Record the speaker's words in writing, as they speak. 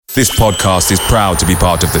This podcast is proud to be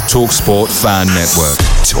part of the TalkSport Fan Network.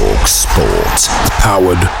 TalkSport.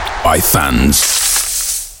 Powered by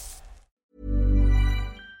fans.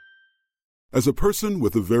 As a person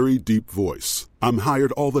with a very deep voice, I'm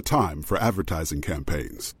hired all the time for advertising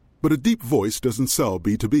campaigns. But a deep voice doesn't sell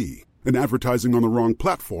B2B. And advertising on the wrong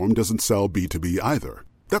platform doesn't sell B2B either.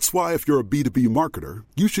 That's why if you're a B2B marketer,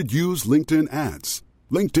 you should use LinkedIn ads.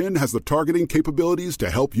 LinkedIn has the targeting capabilities to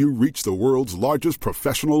help you reach the world's largest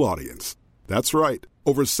professional audience. That's right,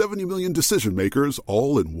 over 70 million decision makers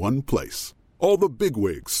all in one place. All the big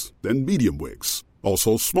wigs, then medium wigs,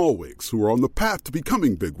 also small wigs who are on the path to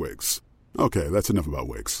becoming big wigs. Okay, that's enough about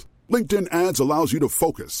wigs. LinkedIn ads allows you to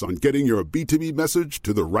focus on getting your B2B message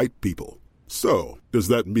to the right people. So, does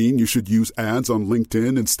that mean you should use ads on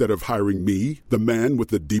LinkedIn instead of hiring me, the man with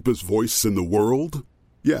the deepest voice in the world?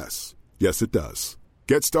 Yes. Yes, it does.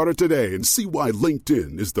 Get started today and see why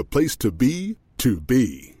LinkedIn is the place to be to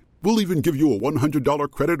be. We'll even give you a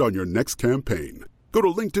 $100 credit on your next campaign. Go to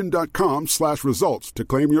linkedin.com/results to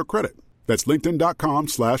claim your credit. That's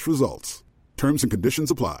linkedin.com/results. Terms and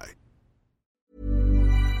conditions apply.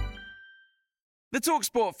 The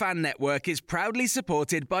TalkSport Fan Network is proudly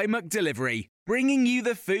supported by McDelivery, bringing you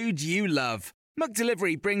the food you love.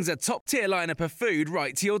 McDelivery brings a top-tier lineup of food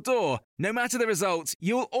right to your door. No matter the result,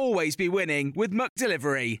 you'll always be winning with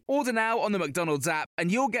McDelivery. Order now on the McDonald's app and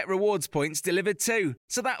you'll get rewards points delivered too.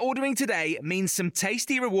 So that ordering today means some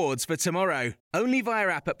tasty rewards for tomorrow. Only via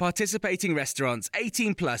app at participating restaurants.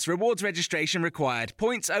 18 plus. Rewards registration required.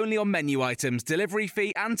 Points only on menu items. Delivery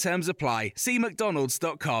fee and terms apply. See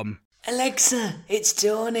mcdonalds.com. Alexa, it's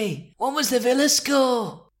Tony. What was the Villa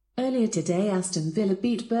score? Earlier today, Aston Villa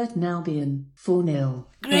beat Burton Albion 4-0.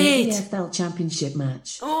 Great! In the EFL Championship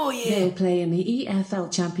match. Oh, yeah. They'll play in the EFL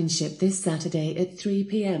Championship this Saturday at 3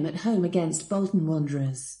 p.m. at home against Bolton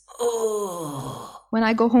Wanderers. Oh. When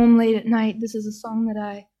I go home late at night, this is a song that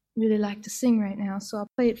I really like to sing right now, so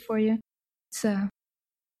I'll play it for you. It's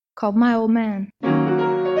called My Old Man.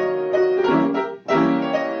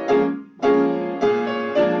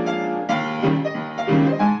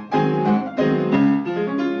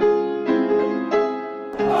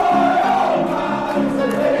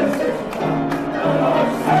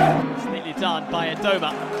 Done by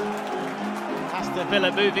Adoma. Aston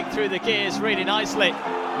Villa moving through the gears really nicely.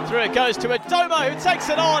 Through it goes to Adoma, who takes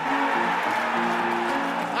it on.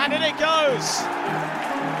 And in it goes.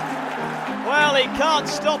 Well, he can't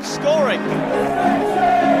stop scoring.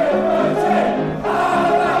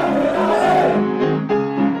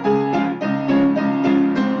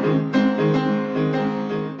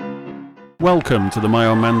 Welcome to the My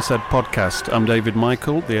Old Man Said podcast. I'm David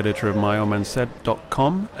Michael, the editor of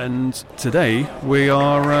myoldmansaid.com, and today we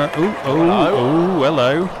are...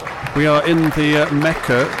 hello. We are in the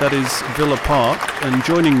Mecca that is Villa Park, and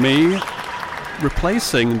joining me,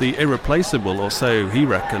 replacing the irreplaceable, or so he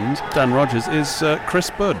reckoned, Dan Rogers, is Chris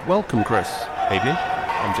Budd. Welcome, Chris. Evening.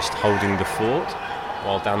 I'm just holding the fort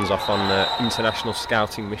while Dan's off on the international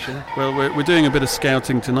scouting mission. Well, we're doing a bit of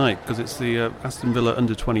scouting tonight because it's the Aston Villa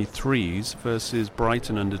under-23s versus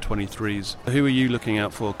Brighton under-23s. Who are you looking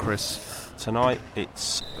out for, Chris? Tonight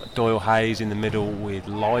it's Doyle Hayes in the middle with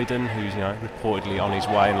Lydon, who's reportedly on his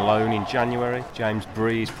way and loan in January. James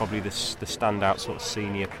Bree is probably the standout sort of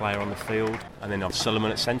senior player on the field. And then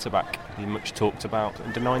Solomon at centre-back, he much talked about.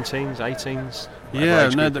 Under-19s, 18s. Yeah,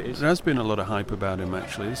 no, there has been a lot of hype about him,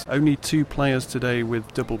 actually. There's only 2 players today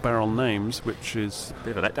with double-barrel names, which is... a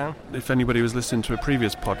bit of a letdown. If anybody was listening to a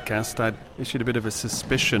previous podcast, I'd issued a bit of a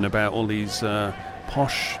suspicion about all these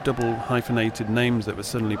posh, double-hyphenated names that were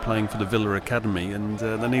suddenly playing for the Villa Academy, and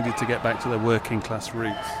they needed to get back to their working-class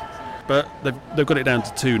roots. But they've got it down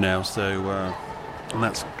to 2 now, so... and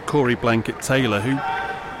that's Corey Blanket-Taylor, who,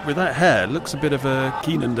 with that hair, looks a bit of a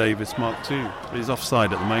Keenan Davis Mark II. But he's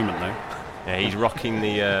offside at the moment, though. Yeah, he's rocking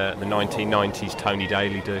the 1990s Tony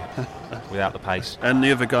Daly do without the pace. And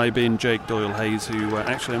the other guy being Jake Doyle Hayes, who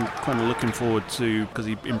actually I'm kind of looking forward to because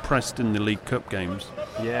he impressed in the League Cup games.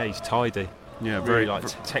 Yeah, he's tidy. Yeah, very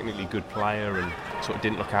technically good player and sort of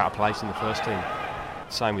didn't look out of place in the first team.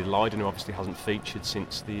 Same with Lydon, who obviously hasn't featured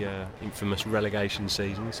since the infamous relegation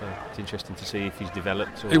season, so it's interesting to see if he's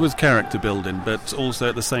developed. It was character building, but also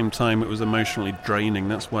at the same time it was emotionally draining.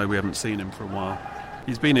 That's why we haven't seen him for a while.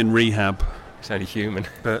 He's been in rehab. He's only human.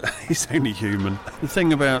 But he's only human. The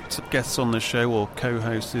thing about guests on the show or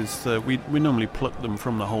co-hosts is that we normally pluck them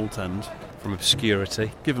from the Holt End. From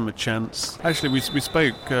obscurity. Give them a chance. Actually, we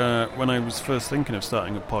spoke when I was first thinking of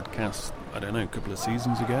starting a podcast, I don't know, a couple of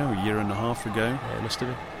seasons ago, a year and a half ago. Yeah, it must have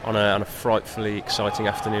been. On a frightfully exciting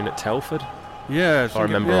afternoon at Telford. Yeah. If I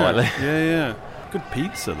remember rightly. Yeah. Good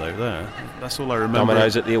pizza though. There, that's all I remember.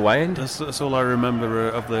 Domino's at the away end. That's all I remember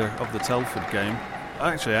of the Telford game.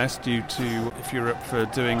 I actually asked you to if you're up for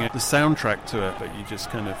doing the soundtrack to it, but you just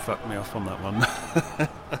kind of fucked me off on that one.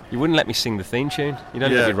 You wouldn't let me sing the theme tune. You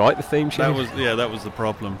don't let me write the theme tune. That was the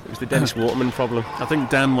problem. It was the Dennis Waterman problem. I think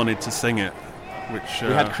Dan wanted to sing it, which we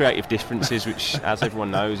had creative differences, which, as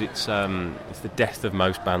everyone knows, it's the death of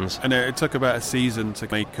most bands. And it took about a season to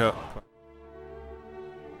make up.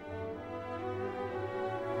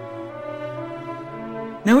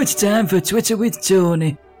 Now it's time for Twitter with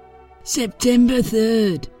Tony. September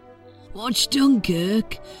 3rd. Watched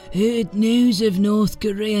Dunkirk. Heard news of North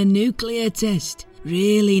Korea nuclear test.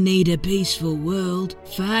 Really need a peaceful world.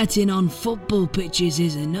 Fighting on football pitches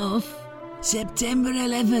is enough. September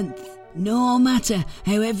 11th. No matter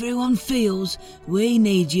how everyone feels, we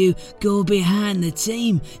need you go behind the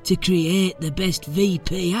team to create the best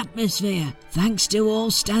VP atmosphere. Thanks to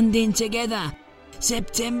all standing together.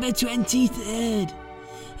 September 23rd.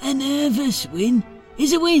 A nervous win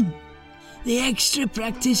is a win. The extra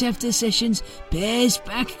practice after sessions pays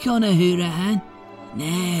back, Conor Hourihane.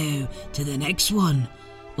 Now to the next one,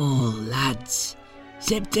 all lads.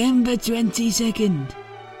 September 22nd.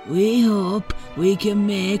 We hope we can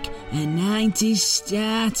make a 90s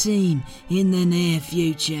star team in the near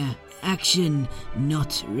future. Action,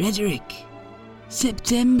 not rhetoric.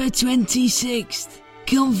 September 26th.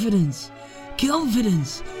 Confidence,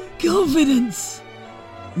 confidence, confidence.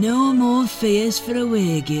 No more fears for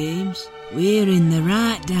away games. We're in the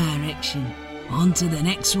right direction. On to the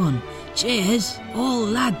next one. Cheers, all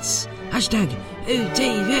lads.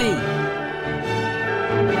 #UTV.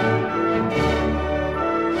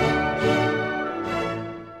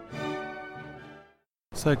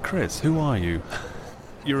 So, Chris, who are you?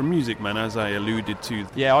 You're a music man, as I alluded to.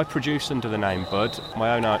 Yeah, I produce under the name Bud,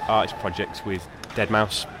 my own artist project with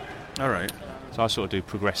Deadmau5. All right. So I sort of do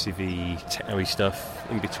progressive-y, techno-y stuff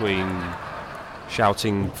in between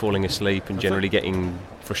shouting, falling asleep and generally getting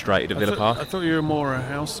frustrated at Villa Park. I thought you were more a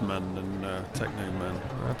house man than a techno man.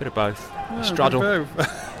 A bit of both. Yeah, Straddle.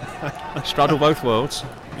 Straddle both worlds.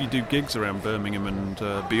 You do gigs around Birmingham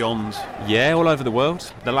and beyond. Yeah, all over the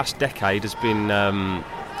world. The last decade has been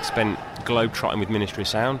spent globe-trotting with Ministry of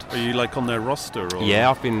Sound. Are you like on their roster? Or? Yeah,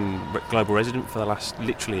 I've been global resident for the last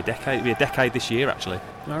literally a decade. It'll be a decade this year, actually.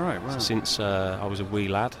 All right, wow. Since I was a wee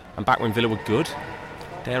lad. And back when Villa were good,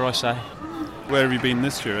 dare I say. Where have you been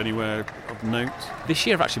this year? Anywhere of note? This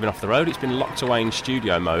year I've actually been off the road. It's been locked away in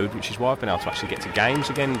studio mode, which is why I've been able to actually get to games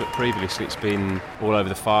again. But previously it's been all over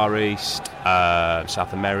the Far East,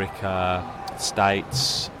 South America,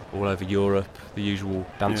 States, all over Europe, the usual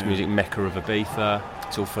dance music mecca of Ibiza.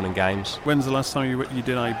 It's all fun and games. When's the last time you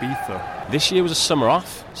did Ibiza? This year was a summer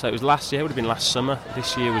off, so it was last year. It would have been last summer.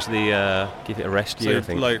 This year was the give it a rest year, I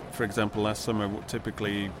think. Like, for example, last summer,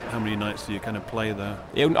 typically, how many nights do you kind of play there?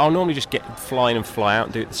 Yeah, I'll normally just get fly in and fly out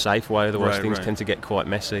and do it the safe way, otherwise things tend to get quite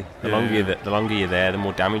messy. The longer you're there, the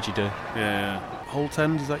more damage you do. Yeah. Holt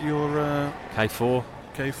End, is that your... K4.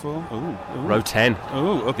 K4? Ooh. Row 10.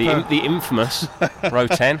 Oh, the infamous Row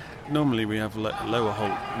 10. Normally we have lower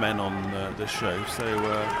Holt men on this show, so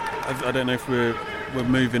I don't know if we're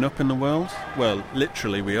moving up in the world. Well,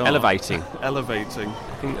 literally we are. Elevating. Elevating.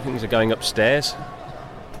 I think things are going upstairs.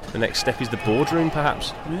 The next step is the boardroom,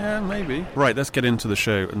 perhaps. Yeah, maybe. Right, let's get into the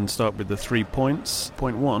show and start with the 3 points.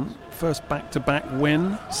 Point 1, first back-to-back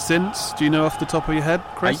win since, do you know off the top of your head,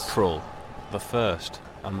 Chris? April the 1st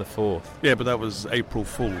and the 4th. Yeah, but that was April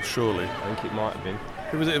Fool, surely. I think it might have been.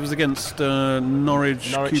 It was against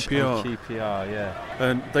Norwich QPR. QPR, yeah.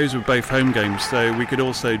 And those were both home games, so we could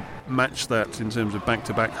also match that in terms of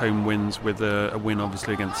back-to-back home wins with a win,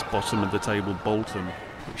 obviously, against bottom of the table Bolton.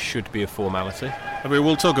 It should be a formality. I mean,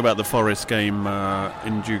 we'll talk about the Forest game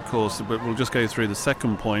in due course, but we'll just go through the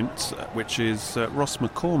second point, which is Ross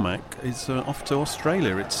McCormack is off to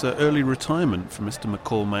Australia. It's early retirement for Mr.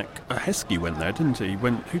 McCormack. Heskey went there, didn't he?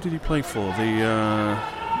 Who did he play for? The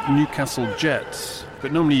Newcastle Jets.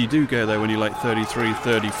 But normally you do go there when you're like 33,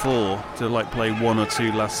 34 to like play 1 or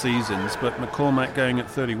 2 last seasons. But McCormack going at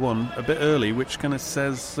 31 a bit early, which kind of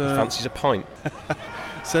says... fancies a pint.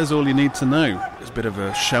 Says all you need to know. It's a bit of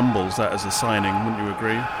a shambles, that, as a signing, wouldn't you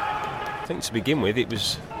agree? I think to begin with, it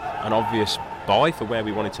was an obvious buy for where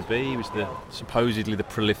we wanted to be. He was supposedly the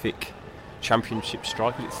prolific championship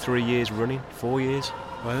striker. Was it 3 years running? 4 years?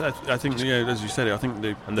 Well, I think, as you said, I think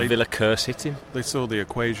the Villa curse hit him. They saw the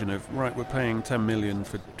equation of, right, we're paying 10 million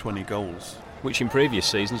for 20 goals. Which in previous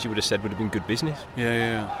seasons you would have said would have been good business.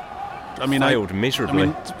 Yeah. failed miserably.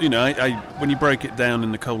 When you break it down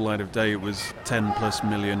in the cold light of day, it was 10 plus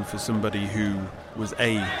million for somebody who was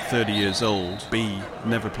A, 30 years old, B,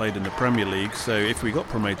 never played in the Premier League. So if we got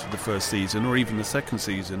promoted the first season or even the second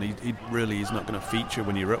season, he really is not going to feature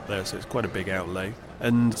when you're up there, so it's quite a big outlay.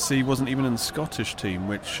 And C, wasn't even in the Scottish team,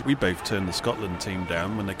 which we both turned the Scotland team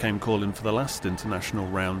down when they came calling for the last international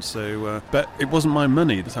round. So, but it wasn't my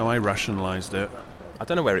money, that's how I rationalised it. I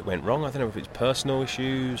don't know where it went wrong. I don't know if it's personal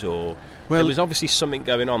issues or... there was obviously something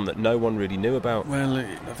going on that no one really knew about. Well,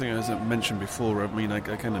 I think, as I mentioned before, I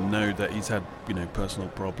kind of know that he's had, personal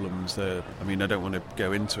problems. I don't want to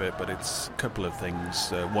go into it, but it's a couple of things,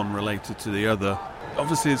 one related to the other.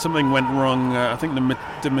 Obviously, something went wrong. I think the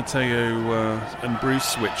Di Matteo and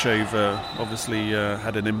Bruce switchover obviously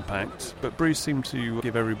had an impact, but Bruce seemed to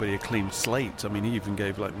give everybody a clean slate. He even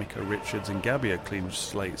gave Micah Richards and Gabby a clean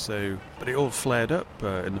slate. But it all flared up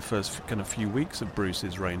in the first kind of few weeks of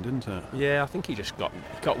Bruce's reign, didn't it? Yeah, I think he just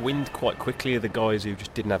got wind quite quickly of the guys who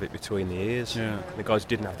just didn't have it between the ears. Yeah. The guys who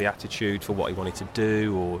didn't have the attitude for what he wanted to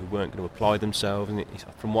do, or who weren't going to apply themselves. And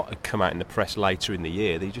from what had come out in the press later in the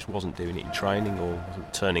year, he just wasn't doing it in training, or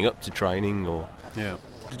wasn't turning up to training. Yeah.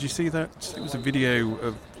 Did you see that? It was a video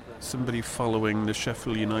of somebody following the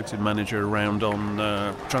Sheffield United manager around on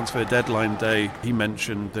transfer deadline day. He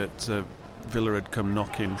mentioned that Villa had come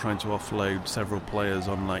knocking, trying to offload several players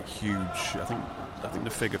on huge. I think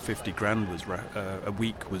the figure 50 grand was a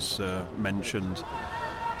week was mentioned.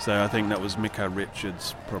 So I think that was Micah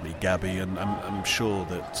Richards, probably Gabby, and I'm sure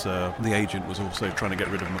that the agent was also trying to get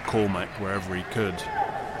rid of McCormack wherever he could.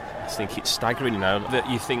 I think it's staggering that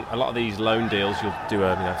you think a lot of these loan deals you'll do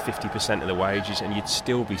 50% of the wages and you'd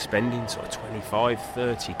still be spending sort of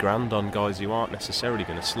 25-30 grand on guys who aren't necessarily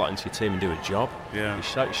going to slot into your team and do a job. Yeah.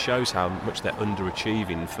 It shows how much they're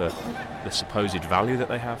underachieving for the supposed value that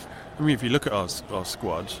they have. If you look at our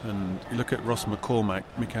squad and you look at Ross McCormack,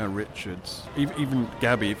 Micah Richards, even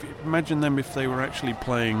Gabby, imagine them if they were actually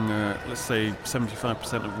playing, let's say,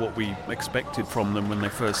 75% of what we expected from them when they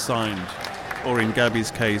first signed. Or in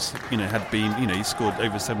Gabby's case, had been, he scored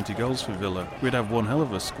over 70 goals for Villa. We'd have one hell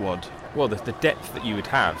of a squad. Well, the depth that you would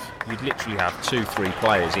have, you'd literally have 2-3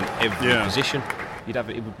 players in every position. It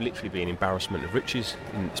would literally be an embarrassment of riches,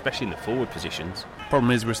 especially in the forward positions.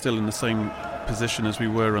 Problem is, we're still in the same position as we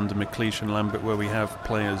were under McLeish and Lambert, where we have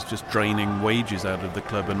players just draining wages out of the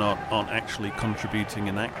club and aren't actually contributing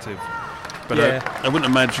and active. But I wouldn't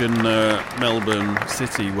imagine Melbourne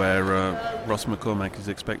City, where Ross McCormack is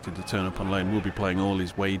expected to turn up on loan, will be playing all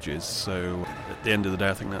his wages. So at the end of the day,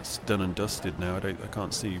 I think that's done and dusted now. I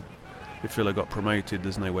can't see, if Villa got promoted,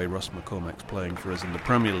 there's no way Ross McCormack's playing for us in the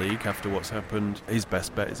Premier League after what's happened. His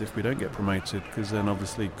best bet is if we don't get promoted, because then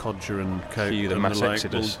obviously Codger and Cope the mass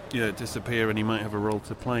exodus will disappear, and he might have a role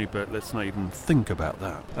to play, but let's not even think about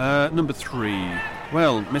that. Number 3,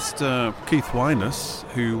 well, Mr. Keith Wyness,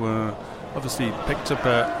 who obviously picked up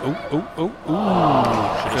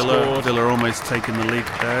Villa almost taking the lead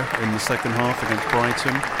there in the second half against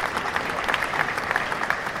Brighton,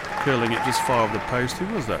 curling it just far of the post.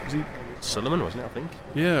 Who was that? Was he Sullivan, wasn't it, I think?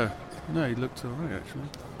 Yeah. No, he looked all right, actually.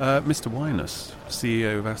 Mr. Wyness,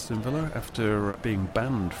 CEO of Aston Villa, after being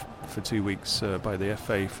banned for 2 weeks by the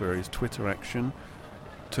FA for his Twitter action,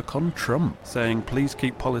 took on Trump, saying, please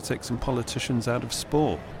keep politics and politicians out of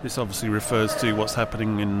sport. This obviously refers to what's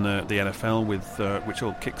happening in the NFL, which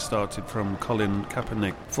all kick-started from Colin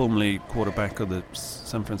Kaepernick, formerly quarterback of the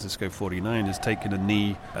San Francisco 49ers, taking a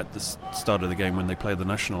knee at the start of the game when they play the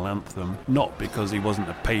national anthem, not because he wasn't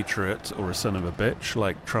a patriot or a son of a bitch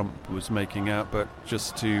like Trump was making out, but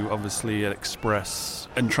just to obviously express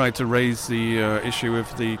and try to raise the issue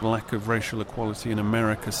of the lack of racial equality in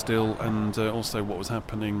America still, and also what was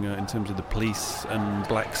happening in terms of the police and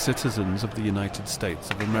black citizens of the United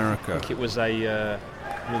States of America. I think it was the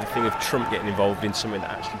thing of Trump getting involved in something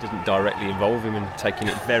that actually doesn't directly involve him and taking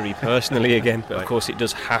it very personally again. But of course it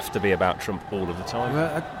does have to be about Trump all of the time.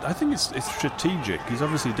 Well, I think it's strategic. He's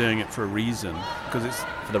obviously doing it for a reason, because it's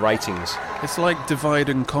for the ratings. It's like divide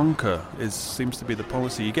and conquer seems to be the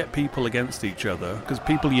policy. You get people against each other, because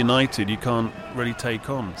people united you can't really take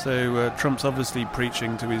on. So Trump's obviously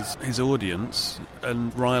preaching to his audience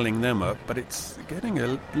and riling them up, but it's getting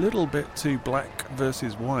a little bit too black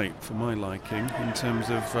versus white for my liking in terms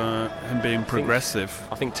of him being progressive.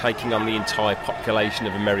 I think taking on the entire population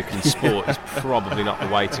of American sport is probably not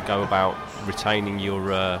the way to go about retaining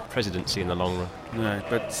your presidency in the long run. No,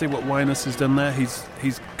 but see what Wyness has done there?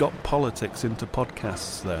 He's got politics into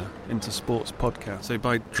podcasts there, into sports podcasts. So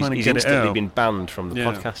by trying to get it out... He's instantly been banned from the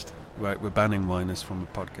podcast. Right, we're banning whiners from the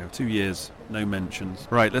podcast. 2 years, no mentions.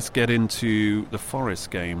 Right, let's get into the Forest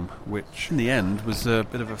game, which in the end was a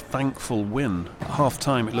bit of a thankful win. At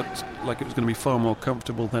half-time, it looked like it was going to be far more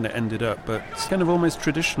comfortable than it ended up, but it's kind of almost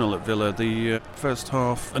traditional at Villa. The first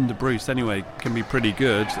half, under Bruce anyway, can be pretty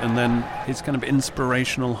good, and then his kind of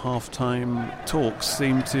inspirational half-time talks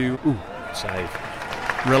seem to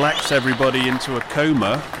relax everybody into a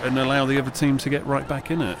coma and allow the other team to get right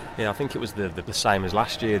back in it. Yeah, I think it was the same as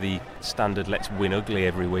last year, the standard let's win ugly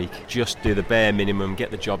every week. Just do the bare minimum,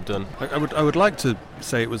 get the job done. I would like to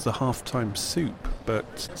say it was the half-time soup,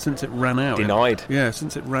 but since it ran out... Denied.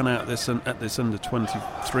 Since it ran out at this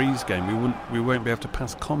under-23s game, we won't be able to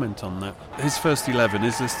pass comment on that. His first 11,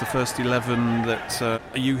 is this the first 11 that... are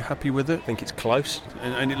you happy with it? I think it's close.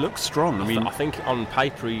 And it looks strong. I think on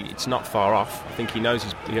paper it's not far off. I think he knows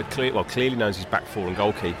clearly knows his back four and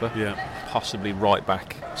goalkeeper. Yeah. Possibly right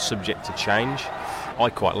back, subject to change. I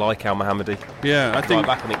quite like Al Mohammadi. Yeah, I think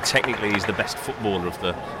right back. I think technically he's the best footballer of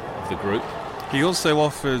the group. He also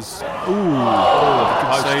offers...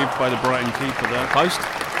 good save by the Brighton keeper there. Post?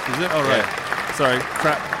 Is it? All right. Yeah. Sorry,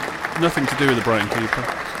 crap. Nothing to do with the Brighton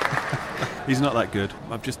keeper. He's not that good.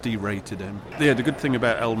 I've just derated him. Yeah, the good thing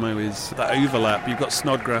about Elmo is that overlap. You've got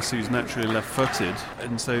Snodgrass, who's naturally left-footed,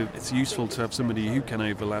 and so it's useful to have somebody who can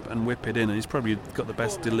overlap and whip it in, and he's probably got the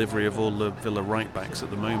best delivery of all the Villa right-backs at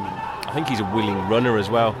the moment. I think he's a willing runner as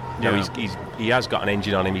well. He has got an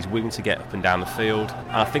engine on him. He's willing to get up and down the field,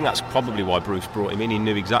 and I think that's probably why Bruce brought him in. He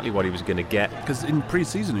knew exactly what he was going to get. Because in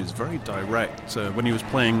pre-season he was very direct. When he was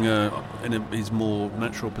playing in his more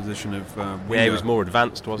natural position of winger. He was more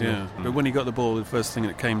advanced, wasn't he? But when he got the ball, the first thing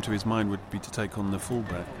that came to his mind would be to take on the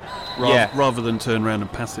fullback, rather than turn around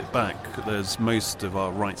and pass it back, as most of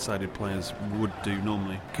our right-sided players would do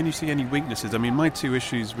normally. Can you see any weaknesses? I mean, my two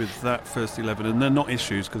issues with that first 11, and they're not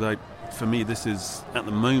issues because for me this is at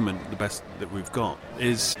the moment the best that we've got,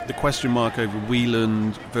 is the question mark over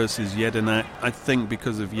Wieland versus Jedinak. I think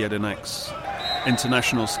because of Jedinak's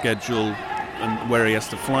international schedule and where he has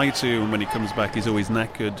to fly to, and when he comes back he's always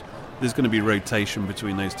knackered, there's going to be rotation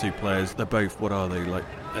between those two players. They're both, what are they, like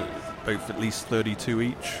both at least 32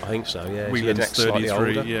 each? I think so, yeah. Whelan's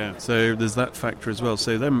 33, yeah. So there's that factor as well.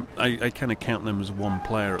 So them, I kind of count them as one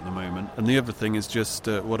player at the moment. And the other thing is just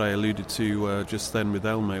what I alluded to just then with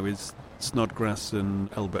Elmo is Snodgrass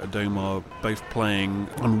and Albert Adomah both playing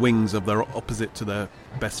on wings of their opposite to their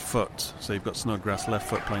best foot. So you've got Snodgrass left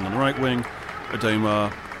foot playing on the right wing,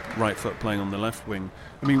 Adomah right foot playing on the left wing.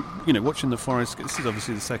 I mean, watching the Forest, this is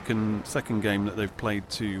obviously the second game that they've played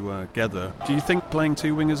together. Do you think playing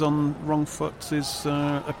two wingers on wrong foot is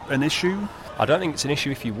an issue? I don't think it's an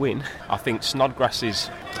issue if you win. I think Snodgrass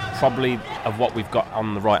is probably, of what we've got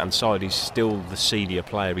on the right-hand side, he's still the senior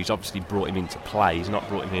player. He's obviously brought him in to play. He's not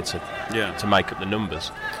brought him here to make up the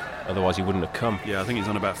numbers. Otherwise he wouldn't have come. Yeah, I think he's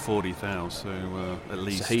on about 40,000, so at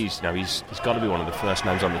least. So he's got to be one of the first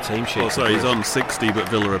names on the team sheet. Oh, sorry, he's on 60, but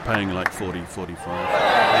Villa are paying like 40, 45.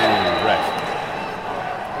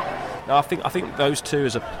 No, I think those two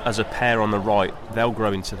as a pair on the right, they'll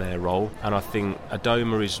grow into their role, and I think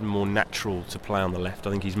Adomah is more natural to play on the left.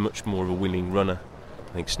 I think he's much more of a willing runner.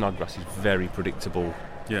 I think Snodgrass is very predictable.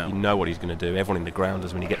 Yeah. You know what he's going to do. Everyone in the ground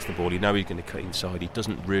does when he gets the ball. You know he's going to cut inside. He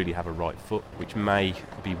doesn't really have a right foot, which may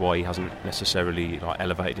be why he hasn't necessarily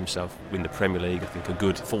elevated himself in the Premier League. I think a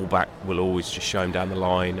good fullback will always just show him down the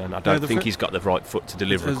line, and I don't think he's got the right foot to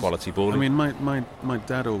deliver a quality ball. I mean, my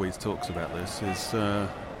dad always talks about this, is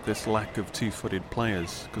this lack of two-footed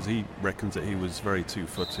players, because he reckons that he was very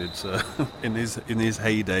two-footed in his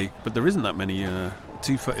heyday, but there isn't that many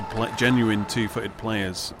genuine two-footed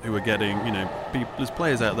players who are getting, there's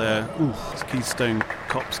players out there. It's Keystone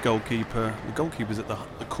Cop's goalkeeper. The goalkeeper's at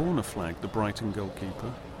the corner flag, the Brighton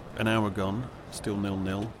goalkeeper. An hour gone, still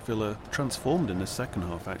 0-0. Villa transformed in the second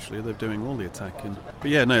half, actually. They're doing all the attacking. But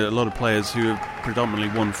yeah, no, a lot of players who are predominantly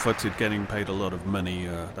one-footed, getting paid a lot of money.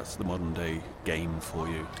 That's the modern-day game for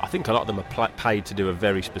you. I think a lot of them are paid to do a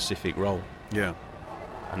very specific role. Yeah.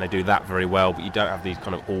 And they do that very well, but you don't have these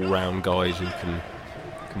kind of all-round guys who can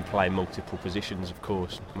play multiple positions, of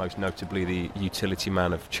course. Most notably the utility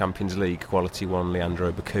man of Champions League quality one,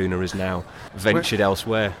 Leandro Bacuna, is now ventured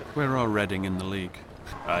elsewhere. Where are Reading in the league?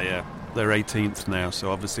 Yeah, they're 18th now,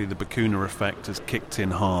 so obviously the Bacuna effect has kicked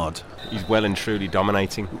in hard. He's well and truly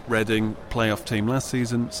dominating. Reading, playoff team last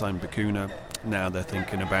season, signed Bacuna. Now they're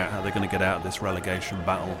thinking about how they're going to get out of this relegation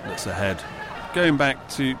battle that's ahead. Going back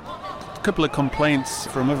to a couple of complaints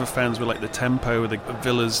from other fans with the tempo of the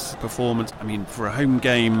Villa's performance. I mean, for a home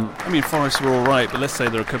game, Forest were all right, but let's say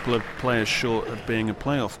they're a couple of players short of being a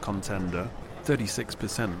playoff contender.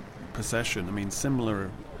 36% possession.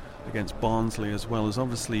 Similar against Barnsley as well. As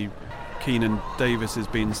obviously Keenan Davis has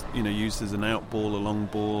been, used as an out ball, a long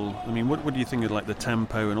ball. I mean, what do you think of like the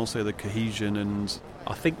tempo and also the cohesion? And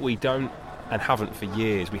I think we don't, and haven't for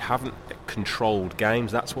years, we haven't controlled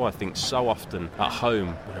games. That's why I think so often at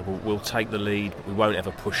home we'll take the lead, but we won't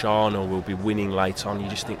ever push on, or we'll be winning late on. You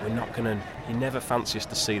just think we're not going to, you never fancy us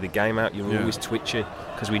to see the game out. You're always twitchy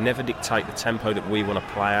because we never dictate the tempo that we want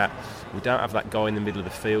to play at. We don't have that guy in the middle of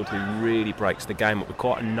the field who really breaks the game up. We're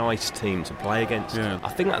quite a nice team to play against. I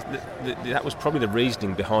think that was probably the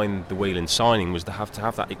reasoning behind the Whelan signing, was to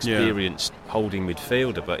have that experienced holding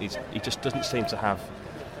midfielder, but he just doesn't seem to have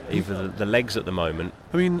either the legs at the moment.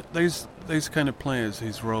 I mean, those kind of players,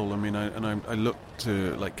 his role, I mean, I look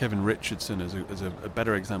to like Kevin Richardson as a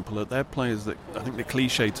better example. They're players that, I think the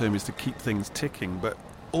cliche term is to keep things ticking, but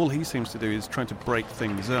all he seems to do is trying to break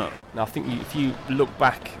things up. Now, I think if you look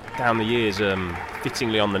back down the years,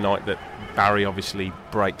 fittingly on the night that Barry obviously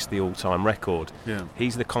breaks the all-time record,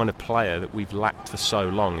 he's the kind of player that we've lacked for so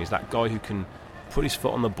long. He's that guy who can put his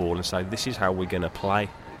foot on the ball and say, this is how we're going to play.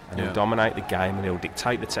 And he'll dominate the game, and he'll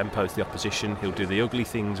dictate the tempo to the opposition. He'll do the ugly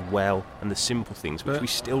things well and the simple things, which we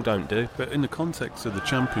still don't do. But in the context of the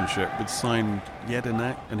Championship, we'd signed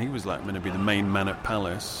Jedinak, and he was like going to be the main man at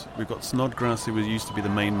Palace. We've got Snodgrass, who used to be the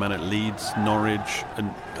main man at Leeds, Norwich,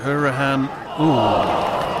 and Hourihane.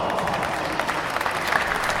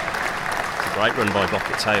 It's a great run by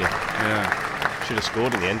Bucket Taylor. Yeah, should have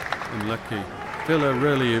scored in the end. Unlucky. Villa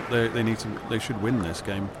really, they should win this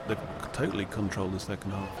game. They've totally controlled the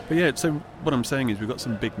second half. But so what I'm saying is we've got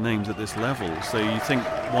some big names at this level. So you think,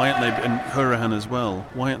 why aren't they, and Hourihane as well,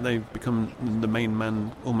 why aren't they become the main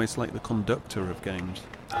man, almost like the conductor of games?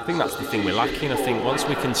 I think that's the thing we're lacking. I think once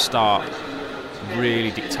we can start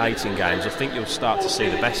really dictating games, I think you'll start to see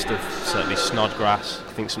the best of certainly Snodgrass.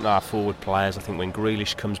 I think some of our forward players, I think when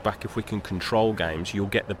Grealish comes back, if we can control games, you'll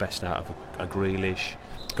get the best out of a Grealish.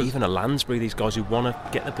 Even a Lansbury, these guys who want to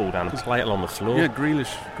get the ball down and play it along the floor. Yeah,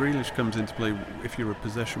 Grealish comes into play if you're a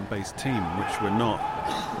possession-based team, which we're not,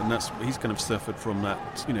 and he's kind of suffered from that.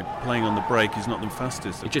 Playing on the break, he's not the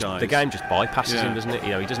fastest of guys. The game just bypasses him, doesn't it?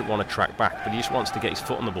 He doesn't want to track back, but he just wants to get his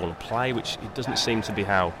foot on the ball and play, which it doesn't seem to be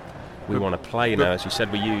how we want to play. As you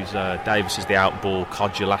said, we use Davis as the out ball.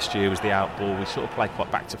 Codger last year was the out ball. We sort of play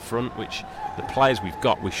quite back to front, which the players we've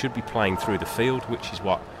got, we should be playing through the field, which is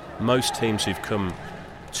what most teams who've come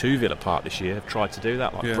to Villa Park this year have tried to do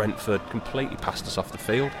that. Brentford completely passed us off the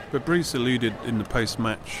field. But Bruce alluded in the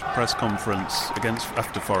post-match press conference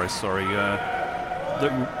after Forest,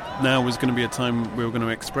 that now was going to be a time we were going to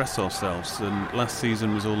express ourselves, and last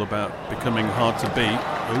season was all about becoming hard to beat.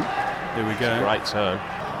 Here we go. Great turn.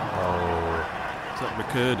 Is that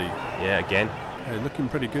McCurdy? Yeah, again. Looking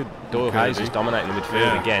pretty good. Doyle Hayes is dominating the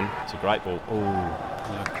midfield again. It's a great ball.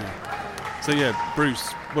 Lucky. So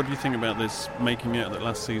Bruce, what do you think about this, making out that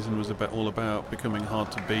last season was all about becoming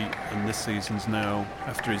hard to beat, and this season's now,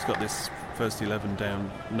 after he's got this first 11 down,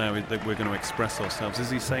 now that we're going to express ourselves? Is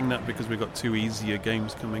he saying that because we've got 2 easier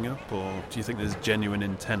games coming up, or do you think there's genuine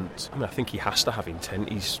intent? I think he has to have intent.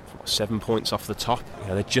 He's 7 points off the top.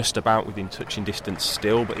 They're just about within touching distance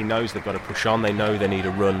still, but he knows they've got to push on. They know they need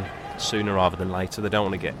a run sooner rather than later. They don't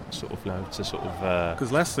want to get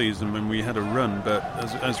because last season when we had a run, but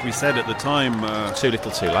as we said at the time, too little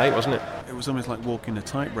too late, wasn't it? It was almost like walking a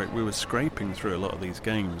tightrope. We were scraping through a lot of these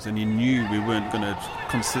games, and you knew we weren't going to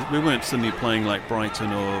we weren't suddenly playing like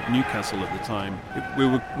Brighton or Newcastle at the time.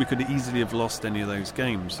 We could easily have lost any of those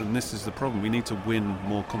games, and this is the problem. We need to win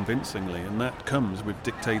more convincingly, and that comes with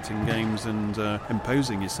dictating games and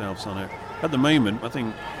imposing yourselves on it. At the moment, I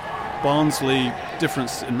think Barnsley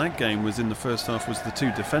difference in that game was in the first half was the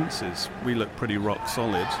 2 defences. We looked pretty rock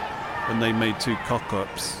solid, and they made 2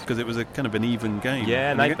 cock-ups because it was a kind of an even game. Yeah,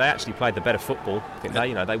 and they actually played the better football. I think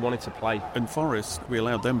they wanted to play. And Forest, we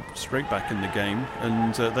allowed them straight back in the game,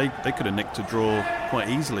 and they could have nicked a draw quite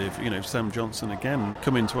easily if Sam Johnson again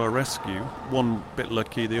come into our rescue. One bit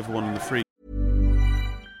lucky, the other one in the free.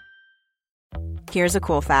 Here's a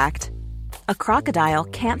cool fact: a crocodile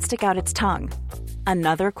can't stick out its tongue.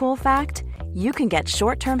 Another cool fact, you can get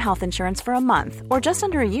short-term health insurance for a month or just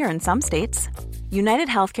under a year in some states. United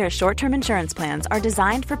Healthcare short-term insurance plans are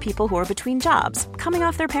designed for people who are between jobs, coming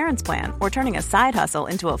off their parents' plan, or turning a side hustle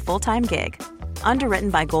into a full-time gig.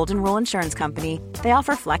 Underwritten by Golden Rule Insurance Company, they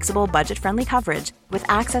offer flexible, budget-friendly coverage with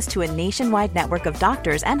access to a nationwide network of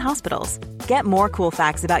doctors and hospitals. Get more cool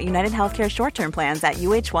facts about United Healthcare short-term plans at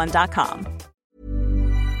uh1.com.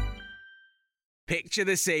 Picture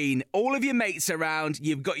the scene. All of your mates around,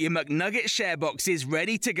 you've got your McNugget share boxes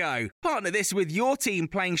ready to go. Partner this with your team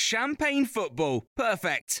playing champagne football.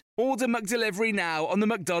 Perfect. Order McDelivery now on the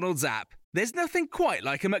McDonald's app. There's nothing quite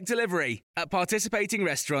like a McDelivery. At participating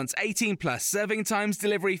restaurants, 18 plus, serving times,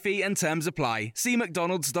 delivery fee and terms apply. See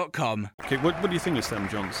mcdonalds.com. Okay, what do you think of Sam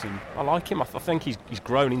Johnson? I like him. I think he's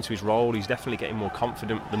grown into his role. He's definitely getting more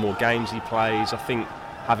confident the more games he plays. I think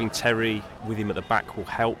having Terry with him at the back will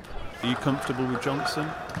help. Are you comfortable with Johnson?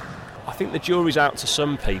 I think the jury's out to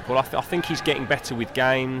some people. I think he's getting better with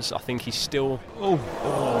games. I think he's still...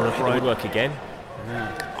 right. Work again.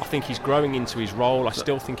 Yeah. I think he's growing into his role. I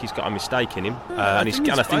still think he's got a mistake in him. I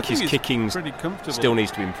think his kicking still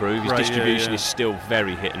needs to improve. His distribution is still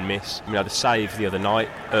very hit and miss. The save the other night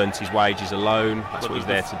earned his wages alone. That's what he's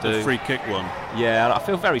there to do. The free kick one. Yeah, and I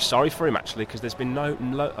feel very sorry for him, actually, because there's been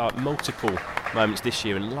multiple moments this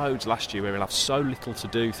year and loads last year where he'll have so little to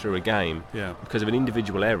do through a game because of an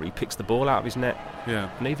individual error. He picks the ball out of his net. Yeah.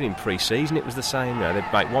 And even in pre-season it was the same. They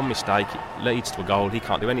make one mistake, it leads to a goal, he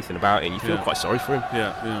can't do anything about it, and you feel quite sorry for him.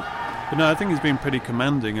 But no, I think he's been pretty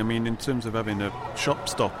commanding. In terms of having a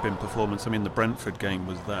shop-stopping performance, the Brentford game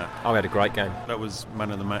was that. Oh, he had a great game. That was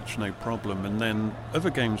man of the match, no problem. And then other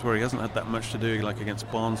games where he hasn't had that much to do, like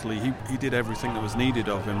against Barnsley, he did everything that was needed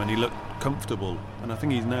of him, and he looked comfortable. And I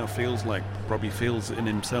think he now feels in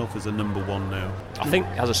himself as a number one now. I think,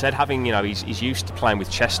 as I said, having he's used to playing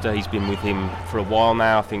with Chester. He's been with him for a while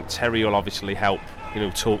now. I think Terry will obviously help.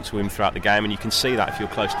 Talk to him throughout the game, and you can see that if you're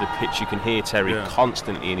close to the pitch. You can hear Terry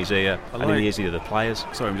constantly in his ear and in the ears of the players.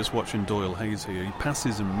 Sorry, I'm just watching Doyle Hayes here. He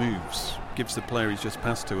passes and moves, gives the player he's just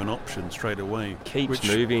passed to an option straight away. Keeps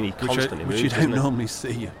moving, he constantly moves. Which you don't normally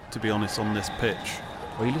see, to be honest, on this pitch.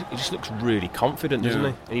 Well, he just looks really confident, doesn't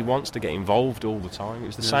he? And he wants to get involved all the time. It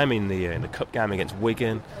was the same in the cup game against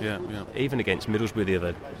Wigan. Even against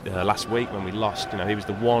Middlesbrough last week when we lost. He was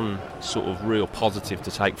the one sort of real positive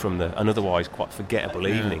to take from an otherwise quite forgettable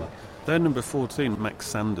evening. Their number 14, Max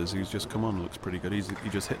Sanders, who's just come on, looks pretty good. He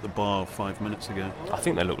just hit the bar 5 minutes ago. I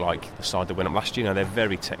think they look like the side that went up last year. They're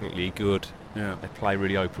very technically good. Yeah. They play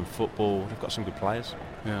really open football. They've got some good players.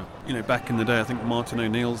 Yeah. Back in the day, I think Martin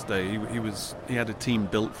O'Neill's day, he had a team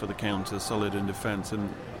built for the counter, solid in defence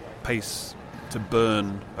and pace to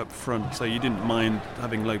burn up front. So you didn't mind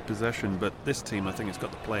having low possession, but this team, I think, has got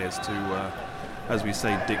the players to... as we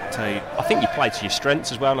say, dictate. I think you play to your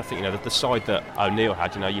strengths as well, and I think the side that O'Neill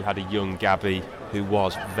had, you had a young Gabby who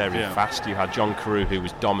was very fast. You had John Carew who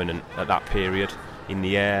was dominant at that period in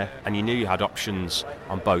the air, and you knew you had options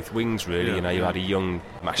on both wings really. You had a young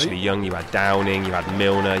Ashley Young, you had Downing, you had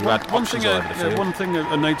Milner, you had options all over the field. One thing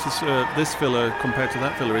I noticed this Villa compared to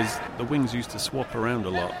that Villa is the wings used to swap around a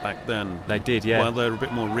lot back then. They did, yeah. While they're a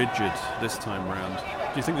bit more rigid this time round.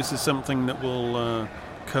 Do you think this is something that will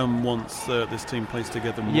come once this team plays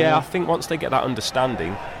together more? Yeah, I think once they get that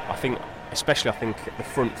understanding, especially the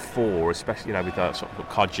front four, especially with sort of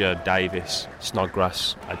Kodjia, Davis,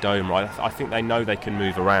 Snodgrass, Adoma, right? I think they know they can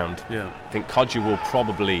move around. Yeah. I think Kodjia will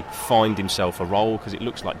probably find himself a role because it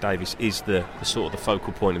looks like Davis is the sort of the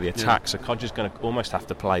focal point of the attack. So Kodjia's going to almost have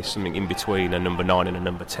to play something in between a number 9 and a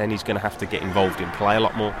number 10. He's going to have to get involved in play a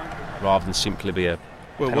lot more rather than simply be a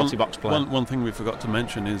penalty box player. One thing we forgot to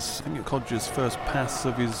mention is I think Kodjia's first pass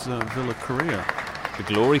of his Villa career. The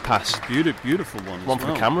glory pass. Beautiful one. One for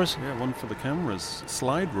the cameras. Yeah, one for the cameras.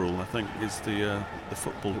 Slide rule, I think, is the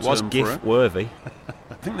football term for it. Was GIF worthy.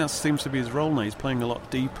 I think that seems to be his role now. He's playing a lot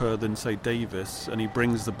deeper than, say, Davis, and he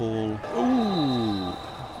brings the ball... Ooh!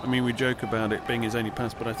 We joke about it being his only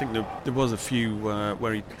pass, but I think there was a few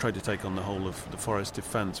where he tried to take on the whole of the Forest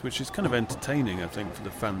defence, which is kind of entertaining, I think, for the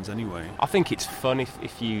fans anyway. I think it's fun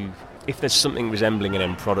if there's something resembling an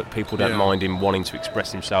end product, people don't mind him wanting to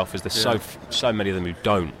express himself, as there's so many of them who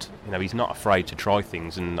don't. He's not afraid to try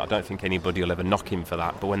things, and I don't think anybody will ever knock him for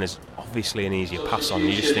that. But when there's obviously an easier pass on,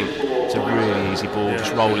 you just think it's a really easy ball,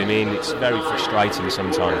 just roll him in. It's very frustrating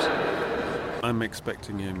sometimes. I'm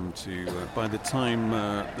expecting him to, by the time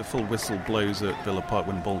the full whistle blows at Villa Park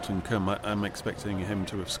when Bolton come, I'm expecting him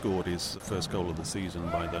to have scored his first goal of the season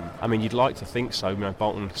by then. You'd like to think so.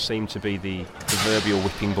 Bolton seem to be the proverbial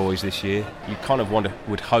whipping boys this year. You kind of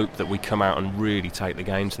would hope that we come out and really take the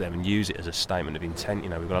game to them and use it as a statement of intent.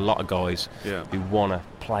 We've got a lot of guys who want to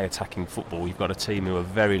play attacking football. You've got a team who are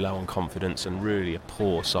very low on confidence and really a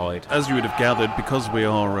poor side. As you would have gathered, because we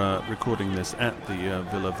are recording this at the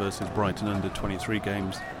Villa versus Brighton under 23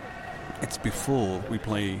 games, it's before we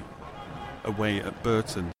play away at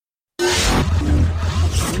Burton.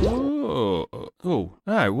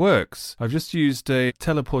 It works. I've just used a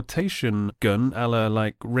teleportation gun a la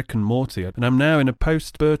like Rick and Morty, and I'm now in a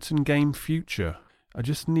post-Burton game future. I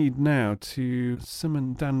just need now to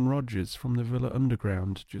summon Dan Rogers from the Villa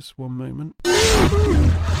Underground. Just one moment.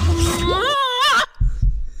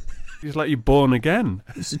 He's like you're born again.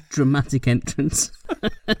 It's a dramatic entrance.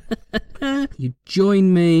 You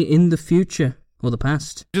join me in the future. Or the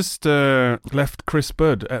past. Just left Chris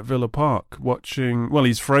Budd at Villa Park watching... Well,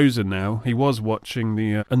 he's frozen now. He was watching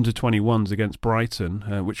the under-21s against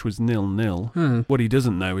Brighton, which was 0-0. What he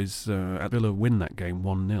doesn't know is Villa win that game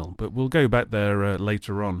 1-0. But we'll go back there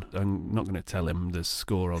later on. I'm not going to tell him the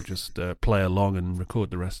score. I'll just play along and record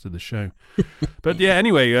the rest of the show. But yeah,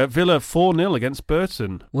 anyway, Villa 4-0 against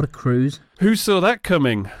Burton. What a cruise. Who saw that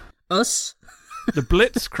coming? Us? The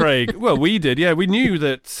Blitz, Craig. Well, we did, yeah. We knew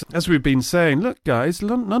that, as we've been saying, look, guys,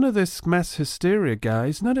 none of this mass hysteria,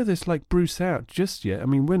 guys. None of this, like, Bruce out just yet. I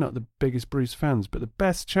mean, we're not the biggest Bruce fans, but the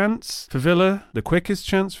best chance for Villa, the quickest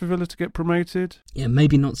chance for Villa to get promoted... Yeah,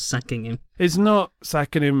 maybe not sacking him. Is not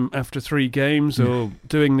sacking him after 3 games or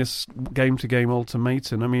doing this game-to-game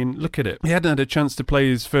ultimatum. I mean, look at it. He hadn't had a chance to play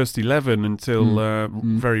his first 11 until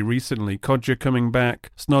very recently. Kodja coming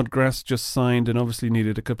back. Snodgrass just signed and obviously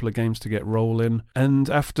needed a couple of games to get rolling. And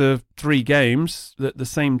after 3 games, the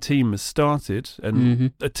same team has started.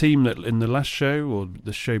 And a team that in the last show or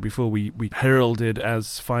the show before we heralded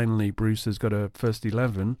as finally Bruce has got a first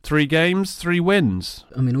 11. 3 games, 3 wins.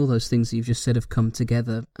 I mean, all those things that you've just said have come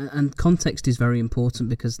together. And context is very important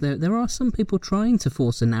because there are some people trying to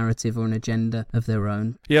force a narrative or an agenda of their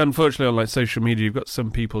own. Yeah, unfortunately on like social media you've got some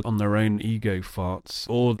people on their own ego farts,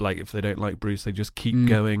 or like if they don't like Bruce they just keep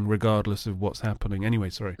going regardless of what's happening. Anyway,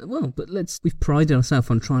 sorry. Well, but we've prided ourselves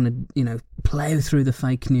on trying to, plough through the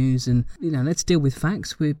fake news and, let's deal with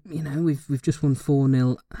facts. We've just won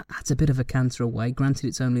 4-0. That's a bit of a canter away. Granted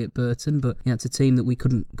it's only at Burton, but it's a team that we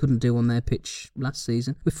couldn't do on their pitch last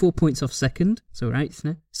season. We're 4 points off second, so we're 8th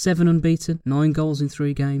now. 7 unbeaten, 9 goals in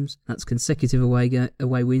 3 games. That's consecutive away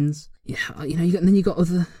wins. Yeah, then you got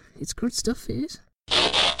other... It's good stuff, it is.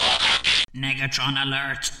 Negatron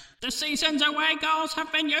alert. The season's away goals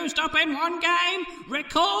have been used up in 1 game.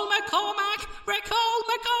 Recall McCormack! Recall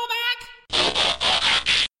McCormack!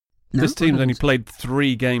 This team's only played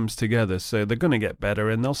 3 games together, so they're going to get better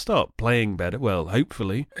and they'll start playing better. Well,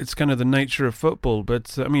 hopefully. It's kind of the nature of football, but,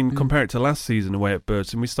 compare it to last season away at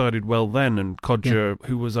Burton, we started well then, and Kodja,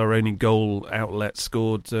 who was our only goal outlet,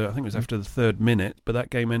 scored, I think it was after the 3rd minute, but that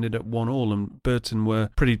game ended at 1-1, and Burton were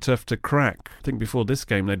pretty tough to crack. I think before this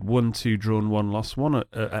game, they'd won 2, drawn 1, lost 1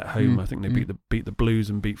 at home. I think they beat the Blues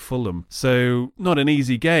and beat Fulham. So, not an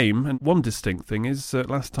easy game, and one distinct thing is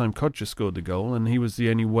last time Kodja scored the goal, and he was the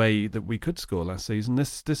only way that we could score last season.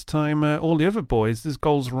 This time, all the other boys, there's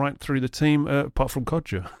goals right through the team, apart from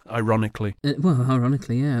Kodja, ironically.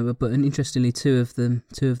 Ironically, yeah, but interestingly, two of them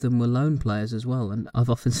were loan players as well. And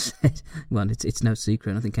I've often said, well, it's no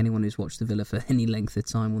secret. I think anyone who's watched the Villa for any length of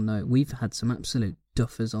time will know it. We've had some absolute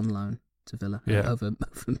duffers on loan to Villa over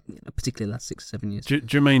particularly the last 6 or 7 years.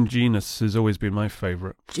 Jermaine Genus has always been my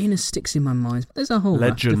favourite. Genus sticks in my mind. There's a whole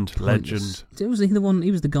legend. Was he the one?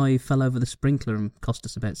 He was the guy who fell over the sprinkler and cost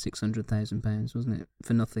us about £600,000, wasn't it?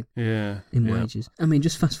 For nothing. Yeah. In wages. I mean,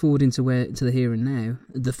 just fast forward to the here and now,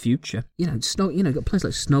 the future. Got players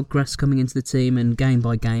like Snodgrass coming into the team, and game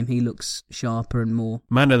by game he looks sharper and more.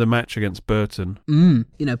 Man of the match against Burton.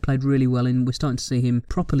 Played really well, and we're starting to see him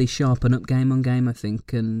properly sharpen up game on game, I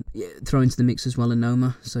think, and throw into the mix as well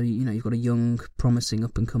Anoma. So, you've got a young, promising,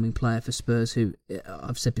 up-and-coming player for Spurs who,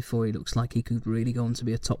 I've said before, he looks like he could really go on to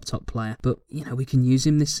be a top player. But, we can use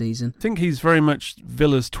him this season. I think he's very much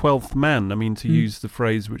Villa's 12th man, to use the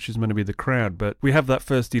phrase which is meant to be the crowd. But we have that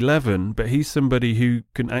first 11, but he's somebody who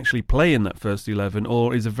can actually play in that first 11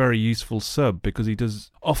 or is a very useful sub because he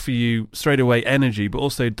does offer you straight away energy, but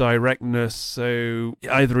also directness. So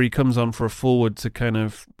either he comes on for a forward to kind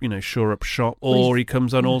of, shore up shot, or he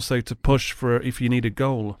comes on also to push for if you need a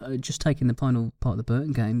goal. Just taking the final part of the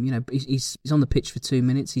Burton game, he's on the pitch for 2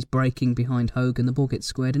 minutes, he's breaking behind Hogan, the ball gets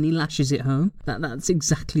squared and he lashes it home. That's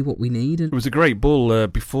exactly what we need. It was a great ball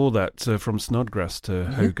before that from Snodgrass to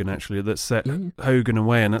Hogan, actually, that set Hogan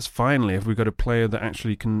away, and that's finally, if we've got a player that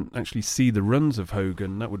can see the runs of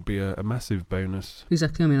Hogan, that would be a massive bonus.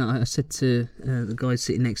 Exactly. I said to the guys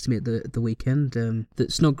sitting next to me at the weekend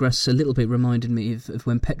that Snodgrass a little bit reminded me of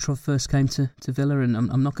when Petrov first came to Villa, and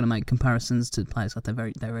I'm not going to make comparisons to players, like they're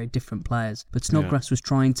very different players, but Snodgrass was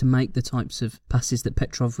trying to make the types of passes that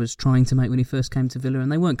Petrov was trying to make when he first came to Villa,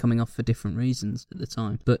 and they weren't coming off for different reasons at the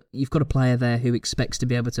time. But you've got a player there who expects to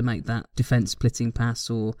be able to make that defence splitting pass,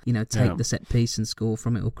 or take the set piece and score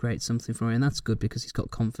from it, or create something for it, and that's good because he's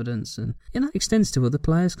got confidence, and that extends to other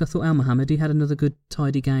players. I thought Al Mohammadi had another good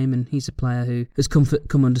tidy game, and he's a player who has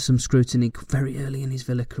come under some scrutiny very early in his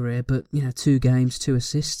Villa career, but 2 games, 2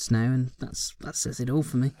 assists now, and that says it all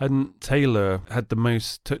for me. And mean, Taylor had the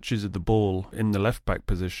most touches of the ball in the left-back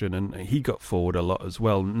position, and he got forward a lot as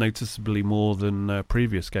well, noticeably more than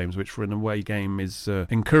previous games, which for an away game is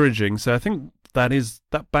encouraging. So I think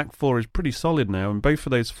that back four is pretty solid now, and both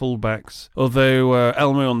of those fullbacks, although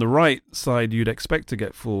Elmo on the right side you'd expect to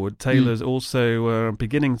get forward, Taylor's also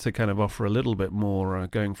beginning to kind of offer a little bit more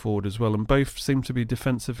going forward as well, and both seem to be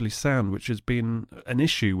defensively sound, which has been an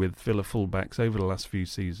issue with Villa fullbacks over the last few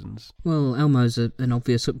seasons. Well, Elmo's an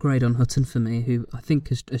obvious upgrade on Hutton for me, who I think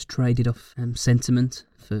has traded off sentiment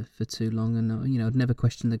for too long, and I'd never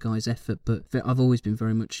questioned the guy's effort, but I've always been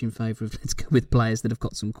very much in favour of let's go with players that have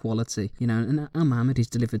got some quality, and Al Mohamed, he's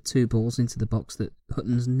delivered 2 balls into the box that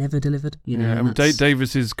Hutton's never delivered.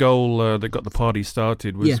 Davis's goal that got the party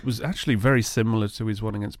started was actually very similar to his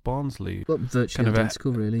one against Barnsley. Well, virtually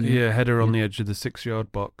identical, really. Yeah, header on the edge of the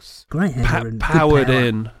 6-yard box. Great header and powered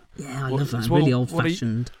in. Yeah, I love that. Really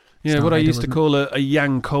old-fashioned. Yeah, what I used to call a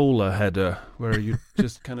Yankola header, where you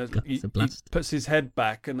just kind of he puts his head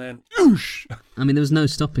back and then oosh. I mean, there was no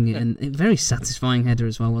stopping it, and a very satisfying header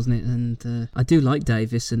as well, wasn't it? And I do like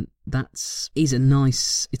Davis, and it's a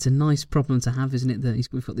nice problem to have, isn't it? That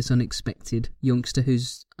we've got this unexpected youngster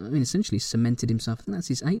who's, essentially cemented himself. I think that's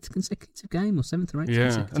his 8th consecutive game, or 7th or 8th.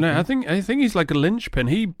 Yeah, and I think he's like a linchpin.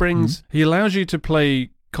 He brings, he allows you to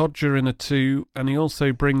play Codger in a 2, and he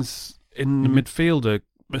also brings in the midfielder.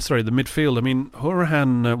 Sorry, the midfield. I mean,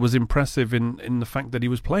 Hourihane was impressive in the fact that he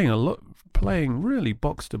was playing really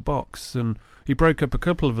box to box, and he broke up a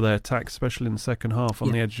couple of their attacks, especially in the second half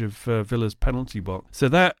on the edge of Villa's penalty box. So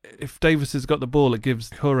that, if Davis has got the ball, it gives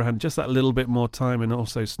Hourihane just that little bit more time, and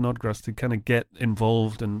also Snodgrass to kind of get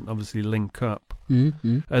involved and obviously link up.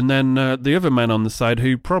 Mm-hmm. And then the other man on the side,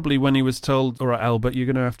 who probably when he was told, all right, Albert, you're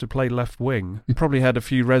going to have to play left wing, probably had a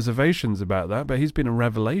few reservations about that, but he's been a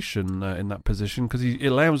revelation in that position, because he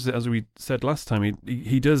allows it, as we said last time,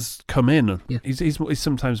 he does come in. Yeah. He's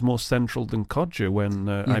sometimes more central than Codger when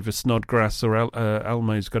either Snodgrass or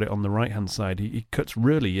Elmo's got it on the right-hand side. He cuts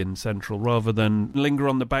really in central rather than linger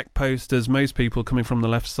on the back post as most people coming from the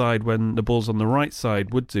left side when the ball's on the right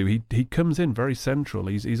side would do. He comes in very central.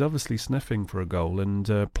 He's obviously sniffing for a goal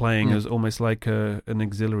and playing as almost like an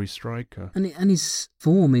auxiliary striker. And his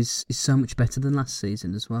form is so much better than last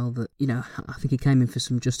season as well, that, I think he came in for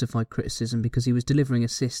some justified criticism because he was delivering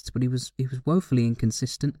assists, but he was woefully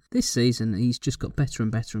inconsistent. This season, he's just got better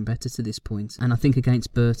and better and better to this point. And I think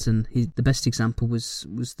against Burton, the best example was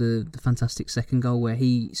the fantastic second goal, where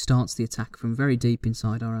he starts the attack from very deep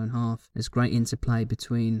inside our own half. There's great interplay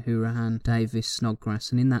between Hourihane, Davis,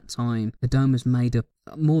 Snodgrass, and in that time, Adoma's made up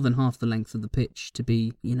more than half the length of the pitch to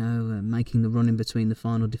be, making the run in between the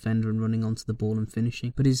final defender and running onto the ball and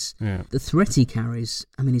finishing. But the threat he carries,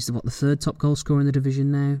 he's the 3rd top goal scorer in the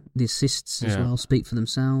division now. The assists as well speak for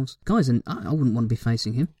themselves. Guys, and I wouldn't want to be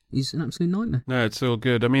facing him. He's an absolute nightmare. No, it's all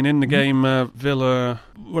good. I mean, in the game, Villa,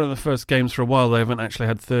 one of the first games for a while, they haven't actually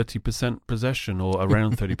had 30% possession, or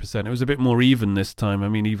around 30%. It was a bit more even this time. I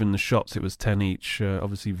mean, even the shots, it was 10 each.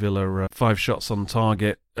 Obviously, Villa, 5 shots on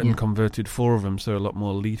target and converted 4 of them, so a lot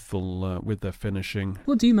more lethal with their finishing.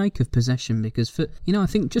 What do you make of possession? Because, I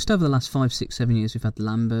think just over the last 5, 6, 7 years, we've had the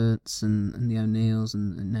Lamberts and the O'Neills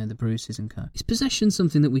and now the Bruces and co. Is possession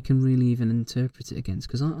something that we can really even interpret it against?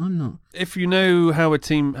 Because I'm not. If you know how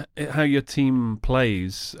your team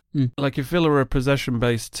plays, like if Villa are a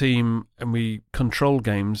possession-based team and we control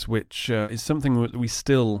games, which is something that we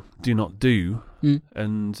still do not do,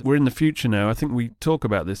 and we're in the future now. I think we talk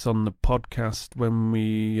about this on the podcast when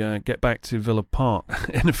we get back to Villa Park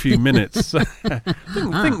in a few minutes. I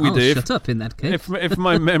think we do. Shut up in that case. If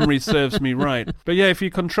my memory serves me right. But yeah, if you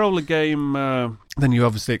control a game, then you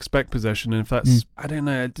obviously expect possession. And if that's, I don't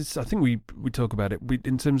know, I think we talk about it.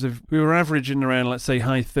 In terms of, we were averaging around, let's say,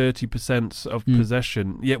 high 30% of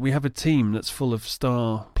possession, yet we have a team that's full of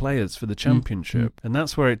star players for the Championship. And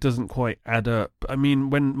that's where it doesn't quite add up. I mean,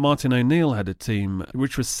 when Martin O'Neill had a team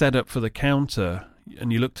which was set up for the counter,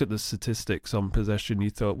 and you looked at the statistics on possession, you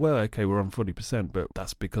thought, well, okay, we're on 40%, but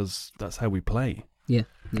that's because that's how we play. Yeah.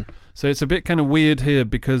 So it's a bit kind of weird here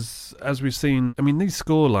because, as we've seen, these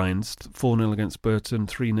score lines, 4-0 against Burton,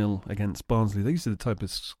 3-0 against Barnsley, these are the type of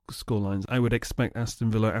score lines I would expect Aston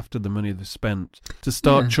Villa, after the money they've spent, to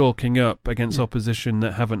start chalking up against opposition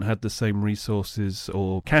that haven't had the same resources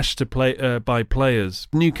or cash to play buy players.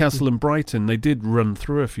 Newcastle and Brighton, they did run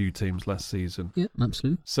through a few teams last season. Yeah,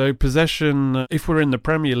 absolutely. So possession, if we're in the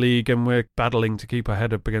Premier League and we're battling to keep our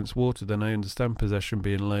head up against water, then I understand possession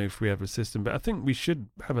being low if we have a system, but I think we should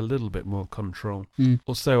have a little bit more control.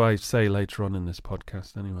 Or so I say later on in this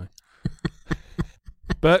podcast anyway.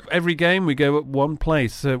 But every game we go at one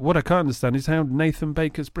place. What I can't understand is how Nathan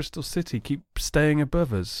Baker's Bristol City keep staying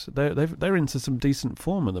above us. They're into some decent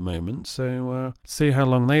form at the moment, so see how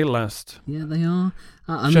long they last. Yeah, they are.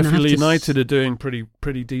 Sheffield United are doing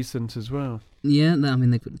pretty decent as well. Yeah,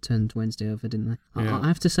 they turned Wednesday over, didn't they? Yeah. I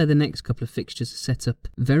have to say the next couple of fixtures are set up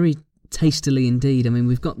very tastily indeed. I mean,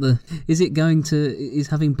 we've got is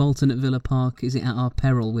having Bolton at Villa Park, is it at our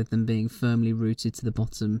peril with them being firmly rooted to the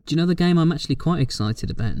bottom? Do you know the game I'm actually quite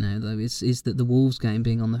excited about now, though, is that the Wolves game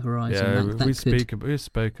being on the horizon? Yeah, we've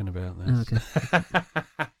spoken about this. Oh,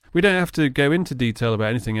 okay. We don't have to go into detail about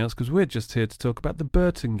anything else because we're just here to talk about the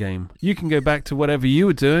Burton game. You can go back to whatever you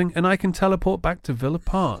were doing and I can teleport back to Villa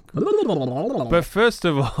Park. But first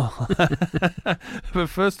of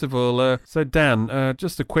all, so Dan,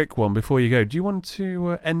 just a quick one before you go. Do you want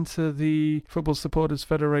to enter the Football Supporters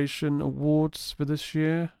Federation Awards for this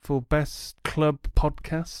year for Best Club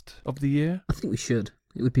Podcast of the Year? I think we should.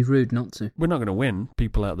 It would be rude not to. We're not going to win,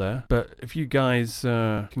 people out there, but if you guys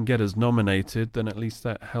can get us nominated, then at least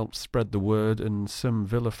that helps spread the word, and some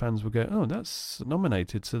Villa fans will go, oh, that's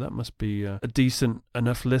nominated, so that must be a decent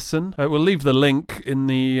enough listen. We'll leave the link in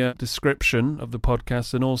the description of the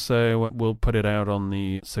podcast, and also we'll put it out on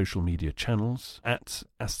the social media channels at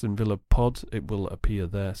Aston Villa Pod. It will appear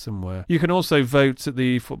there somewhere. You can also vote at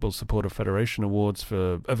the Football Supporter Federation Awards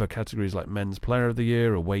for other categories like Men's Player of the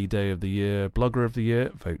Year, Away Day of the Year, Blogger of the Year.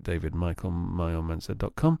 Vote David Michael,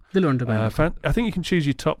 myomansaid.com. Villa Underground. I think you can choose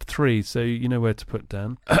your top 3, so you know where to put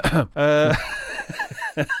Dan.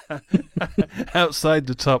 Outside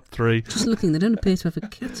the top 3. Just looking, they don't appear to have a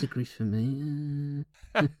category for me.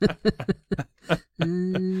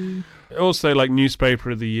 Also, like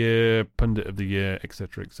Newspaper of the Year, Pundit of the Year,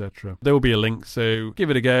 etc., etc. There will be a link, so give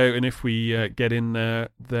it a go, and if we get in there,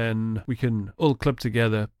 then we can all club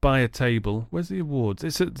together, buy a table. Where's the awards?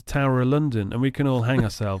 It's at the Tower of London, and we can all hang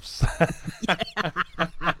ourselves.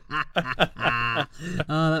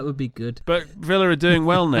 Oh, that would be good. But Villa are doing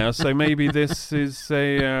well now, so maybe this is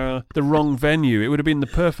the wrong venue. It would have been the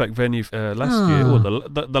perfect venue last year, or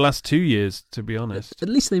the last 2 years, to be honest. At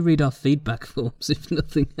least they read our feedback forms, if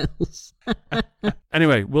nothing else.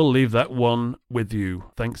 Anyway, we'll leave that one with you.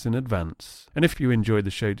 Thanks in advance. And if you enjoyed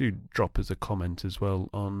the show, do drop us a comment as well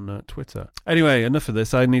on Twitter. Anyway, enough of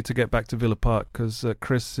this. I need to get back to Villa Park because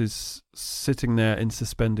Chris is sitting there in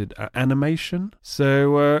suspended animation.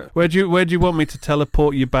 So where do you want me to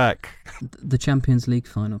teleport you back? The Champions League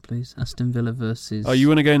final, please. Aston Villa versus... Oh, you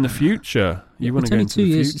want to go in the future? You want to go into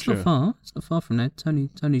the future? It's not far. It's not far from now. Tony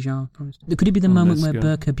Jarr. Could it be the moment where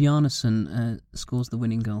Berke Bjarnason scores the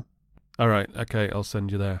winning goal? All right, okay, I'll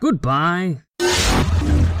send you there. Goodbye.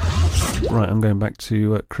 Right, I'm going back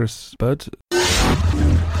to Chris Budd.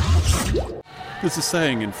 There's a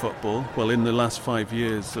saying in football, well, in the last 5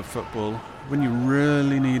 years of football, when you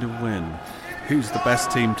really need a win, who's the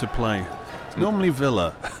best team to play? It's normally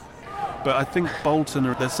Villa. But I think Bolton,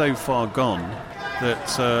 they're so far gone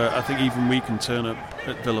that I think even we can turn up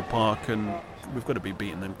at Villa Park and we've got to be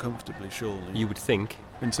beating them comfortably, surely. You would think.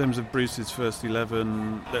 In terms of Bruce's first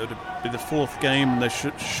 11, that would be the fourth game. They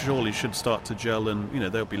surely should start to gel, and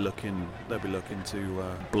they'll be looking to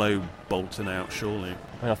blow Bolton out. Surely.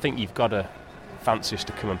 I think you've got to fancy us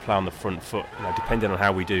to come and play on the front foot. Depending on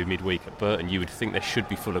how we do midweek at Burton, you would think they should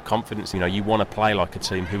be full of confidence. You want to play like a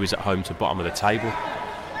team who is at home to bottom of the table.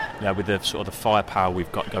 With the sort of the firepower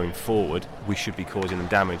we've got going forward, we should be causing them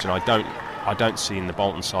damage, and I don't see in the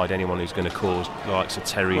Bolton side anyone who's going to cause the likes of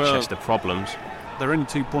Terry Chester problems. They're only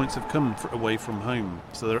 2 points have come away from home,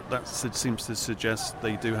 so that seems to suggest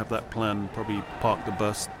they do have that plan, probably park the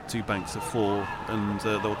bus 2 banks of 4, and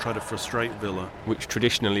they'll try to frustrate Villa. Which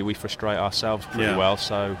traditionally we frustrate ourselves pretty well,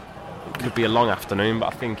 so it could be a long afternoon,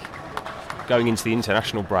 but I think going into the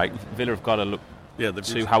international break, Villa have got to look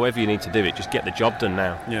to however you need to do it, just get the job done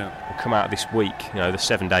now. Yeah. We'll come out this week, the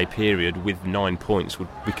 7-day period with 9 points would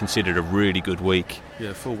be considered a really good week.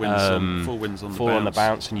 Yeah, 4 wins on the bounce. 4 on the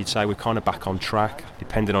bounce, and you'd say we're kind of back on track.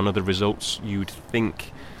 Depending on other results, you'd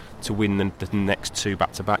think to win the next 2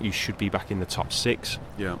 back-to-back, you should be back in the top 6.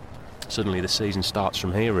 Yeah. Suddenly the season starts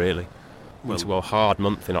from here, really. Into a hard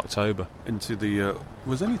month in October. Into the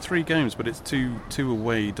was only 3 games, but it's two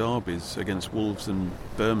away derbies against Wolves and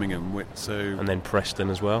Birmingham. And then Preston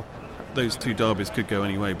as well. Those 2 derbies could go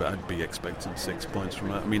anyway, but I'd be expecting 6 points from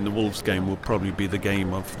that. I mean, the Wolves game will probably be the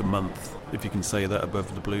game of the month, if you can say that,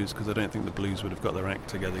 above the Blues, because I don't think the Blues would have got their act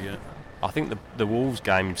together yet. I think the Wolves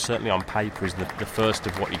game, certainly on paper, is the first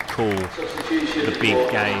of what you'd call the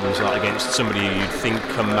big games, like against somebody who you'd think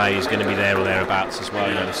come May is going to be there or thereabouts as well.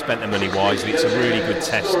 You know, they've spent their money wisely. It's a really good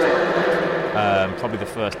test. Probably the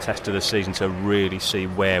first test of the season to really see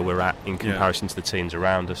where we're at in comparison to the teams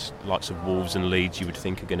around us. Likes of Wolves and Leeds you would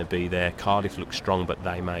think are going to be there. Cardiff looks strong, but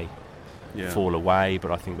they may fall away.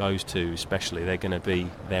 But I think those two especially, they're going to be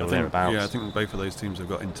there or thereabouts. Yeah, I think both of those teams have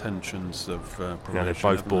got intentions of promotion. They've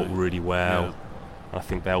both bought really well. Yeah. I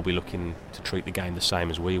think they'll be looking to treat the game the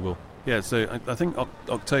same as we will. Yeah, so I think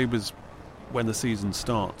October's when the season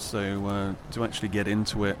starts, so to actually get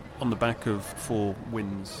into it on the back of 4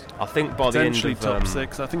 wins, I think by the end of top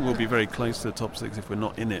 6, I think we'll be very close to the top 6 if we're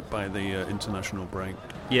not in it by the international break.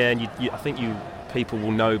 Yeah, and I think people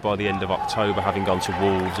will know by the end of October, having gone to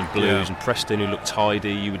Wolves and Blues and Preston, who look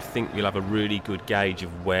tidy. You would think you'll have a really good gauge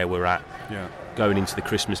of where we're at going into the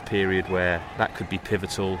Christmas period, where that could be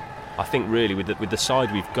pivotal. I think really with the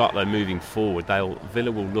side we've got though moving forward,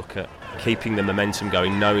 Villa will look at keeping the momentum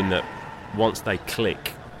going, knowing that once they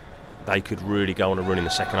click, they could really go on a run in the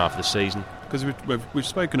second half of the season. Because we've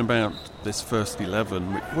spoken about this first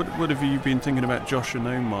 11. What have you been thinking about Josh and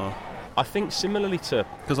Omar? I think similarly to...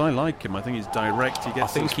 Because I like him. I think he's direct. He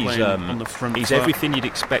gets he's on the front He's foot. Everything you'd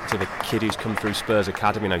expect of a kid who's come through Spurs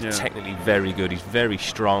Academy. He's technically very good. He's very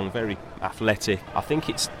strong, very athletic. I think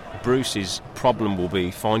it's Bruce's problem will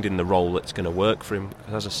be finding the role that's going to work for him.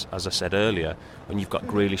 As I said earlier, when you've got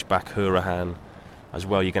Grealish back, Hourihane as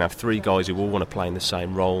well, you're going to have 3 guys who all want to play in the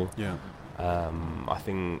same role. Yeah. I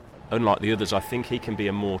think, unlike the others, I think he can be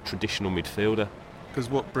a more traditional midfielder. Because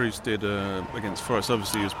what Bruce did against Forest,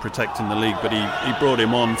 obviously he was protecting the league, but he brought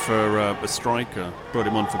him on for a striker, brought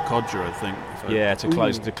him on for Codger, I think.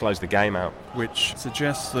 To close the game out. Which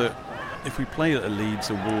suggests that if we play at Leeds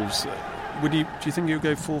or Wolves, do you think he'll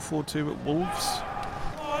go 4-4-2 at Wolves?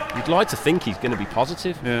 You'd like to think he's going to be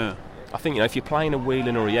positive. Yeah. I think if you're playing a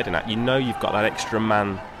Whelan or a Jedinak, you've got that extra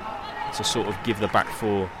man to sort of give the back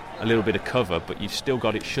four a little bit of cover, but you've still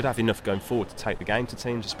should have enough going forward to take the game to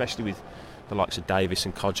teams, especially with the likes of Davis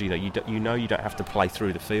and Codger. You don't have to play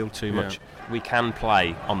through the field too much. We can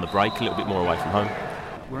play on the break a little bit more away from home.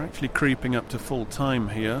 We're actually creeping up to full time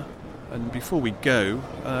here. And before we go,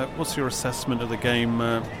 what's your assessment of the game?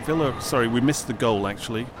 Villa, we missed the goal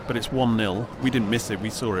actually, but it's 1-0. We didn't miss it, we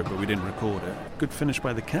saw it, but we didn't record it. Good finish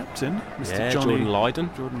by the captain, Mr. Jordan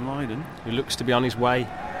Lydon. Who looks to be on his way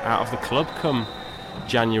out of the club come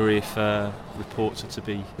January if reports are to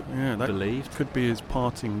be believed. Could be his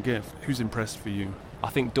parting gift. Who's impressed for you? I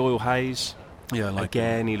think Doyle Hayes. Yeah, I like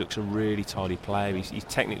again, he looks a really tidy player. He's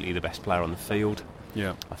technically the best player on the field.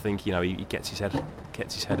 Yeah, I think he gets his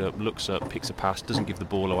head up, looks up, picks a pass, doesn't give the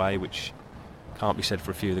ball away, which can't be said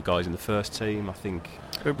for a few of the guys in the first team. I think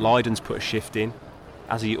Lydon's put a shift in,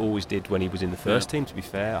 as he always did when he was in the first team. To be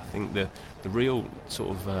fair, I think the real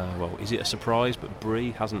sort of is it a surprise? But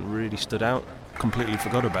Bree hasn't really stood out. Completely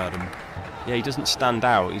forgot about him. Yeah, he doesn't stand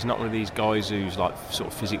out. He's not one of these guys who's like sort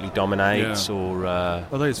of physically dominates or...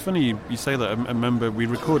 Although it's funny you say that. I remember we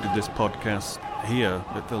recorded this podcast here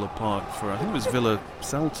at Villa Park for, I think it was Villa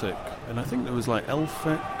Celtic, and I think there was like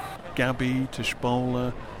Elphick, Gabby,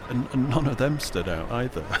 Tishbola, and none of them stood out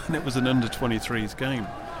either. And it was an under-23s game.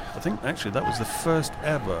 I think actually that was the first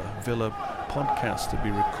ever Villa podcast to be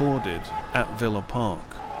recorded at Villa Park.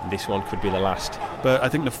 This one could be the last. But I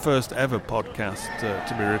think the first ever podcast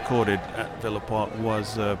to be recorded at Villa Park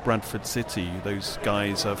was Bradford City. Those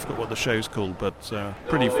guys, I forgot what the show's called, but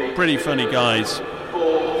pretty funny guys.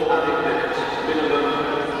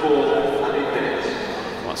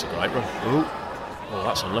 That's a great run. Oh,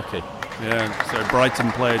 that's unlucky. Yeah, so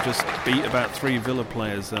Brighton player just beat about 3 Villa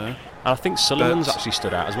players there. And I think Sullivan's actually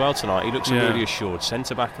stood out as well tonight. He looks really assured.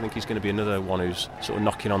 Centre-back, I think he's going to be another one who's sort of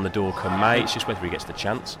knocking on the door come May. It's just whether he gets the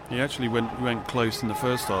chance. He actually went close in the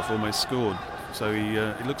first half, almost scored. So he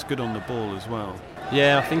looks good on the ball as well.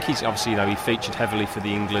 Yeah, I think he's obviously, he featured heavily for the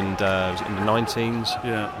England in the 19s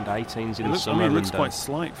and 18s in the summer. He looks quite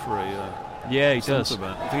slight for a yeah, he does.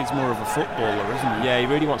 I think he's more of a footballer, isn't he? Yeah, he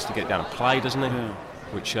really wants to get down and play, doesn't he? Yeah.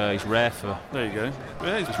 Which is rare for... There you go.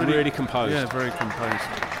 Yeah, he's really composed. Yeah, very composed.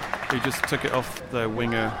 He just took it off their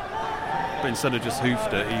winger, but instead of just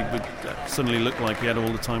hoofed it, he would suddenly look like he had all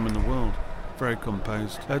the time in the world. Very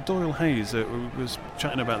composed. Doyle Hayes was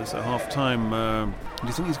chatting about this at half-time. Do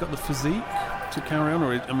you think he's got the physique to carry on?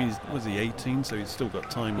 Or was he 18, so he's still got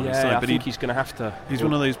time on his side? But I think he's going to have to... He's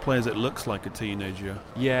one of those players that looks like a teenager.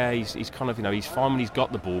 Yeah, he's kind of, he's fine when he's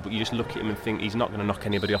got the ball, but you just look at him and think he's not going to knock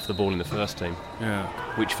anybody off the ball in the first team. Yeah.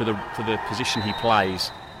 Which for the position he plays...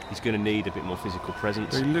 he's going to need a bit more physical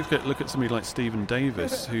presence. So look at somebody like Stephen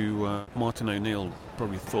Davis, who Martin O'Neill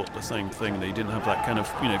probably thought the same thing, that he didn't have that kind of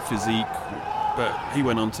physique, but he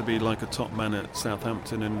went on to be like a top man at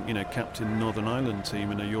Southampton and captain Northern Ireland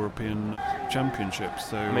team in a European Championship.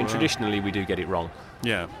 So I mean, traditionally we do get it wrong.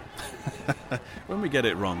 Yeah. When we get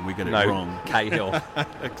it wrong, we get it wrong. Cahill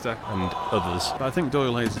exactly, and others. But I think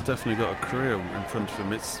Doyle Hayes has definitely got a career in front of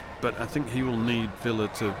him. But I think he will need Villa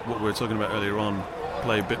to, what we were talking about earlier on,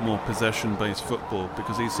 play a bit more possession-based football,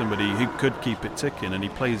 because he's somebody who could keep it ticking, and he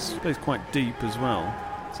plays quite deep as well.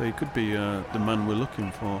 So he could be the man we're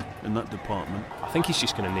looking for in that department. I think he's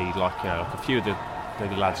just going to need like a few of the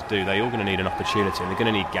lads do. They're all going to need an opportunity, and they're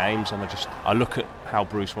going to need games. And I look at how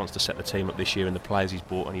Bruce wants to set the team up this year and the players he's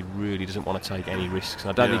bought, and he really doesn't want to take any risks.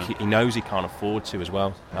 And I don't think he knows he can't afford to as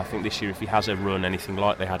well. And I think this year, if he has a run anything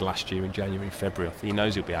like they had last year in January, February, I think he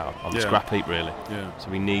knows he'll be out on the scrap heap really. Yeah. So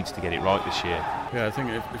he needs to get it right this year. Yeah, I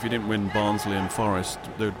think if you didn't win Barnsley and Forest,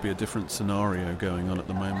 there would be a different scenario going on at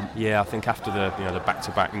the moment. Yeah, I think after the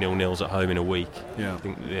back-to-back 0-0s at home in a week, I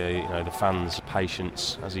think the fans'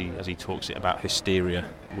 patience, as he talks it about hysteria,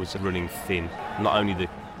 was running thin. Not only the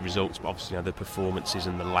results, but obviously the performances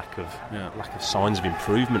and the lack of signs of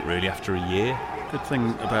improvement really after a year. Good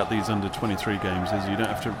thing about these under-23 games is you don't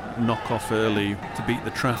have to knock off early to beat the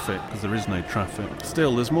traffic, because there is no traffic.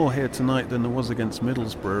 Still, there's more here tonight than there was against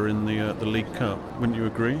Middlesbrough in the League Cup. Wouldn't you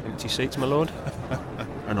agree? Empty seats, my lord.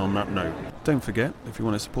 And on that note, don't forget, if you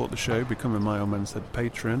want to support the show, become a My Old Man Said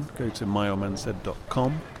Patreon. Go to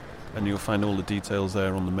myoldmansaid.com. and you'll find all the details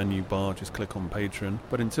there on the menu bar. Just click on Patreon.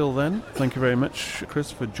 But until then, thank you very much,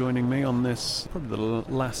 Chris, for joining me on this, probably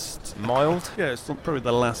the last... Mild? Yeah, it's probably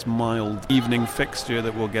the last mild evening fixture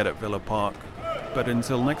that we'll get at Villa Park. But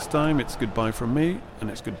until next time, it's goodbye from me, and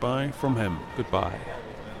it's goodbye from him. Goodbye.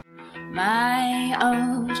 My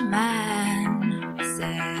old man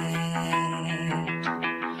said...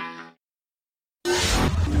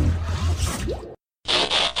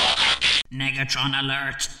 Negatron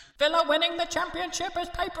alert. Villa winning the championship is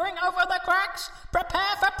papering over the cracks.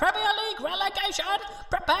 Prepare for Premier League relegation.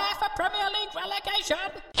 Prepare for Premier League relegation.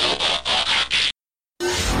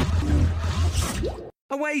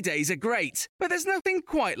 Away days are great, but there's nothing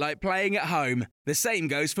quite like playing at home. The same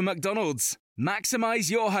goes for McDonald's. Maximise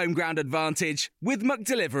your home ground advantage with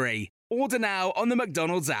McDelivery. Order now on the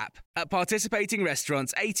McDonald's app. At participating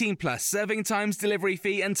restaurants, 18 plus, serving times, delivery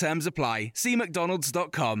fee and terms apply. See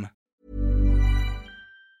mcdonalds.com.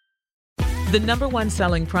 The #1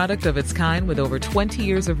 selling product of its kind with over 20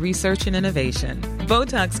 years of research and innovation.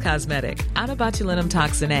 Botox Cosmetic, out of botulinum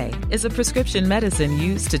toxin A, is a prescription medicine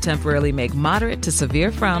used to temporarily make moderate to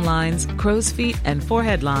severe frown lines, crow's feet, and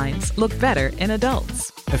forehead lines look better in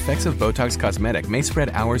adults. Effects of Botox Cosmetic may spread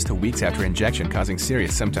hours to weeks after injection, causing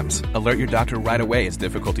serious symptoms. Alert your doctor right away as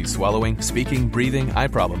difficulty swallowing, speaking, breathing, eye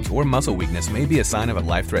problems, or muscle weakness may be a sign of a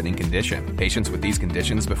life-threatening condition. Patients with these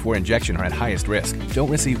conditions before injection are at highest risk. Don't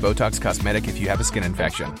receive Botox Cosmetic if you have a skin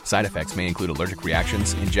infection. Side effects may include allergic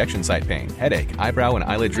reactions, injection site pain, headache, eyebrow and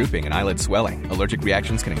eyelid drooping, and eyelid swelling. Allergic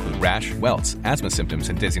reactions can include rash, welts, asthma symptoms,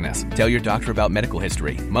 and dizziness. Tell your doctor about medical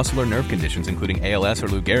history, muscle or nerve conditions including ALS or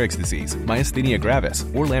Lou Gehrig's disease, myasthenia gravis,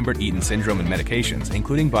 or Lambert-Eaton syndrome and medications,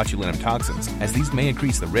 including botulinum toxins, as these may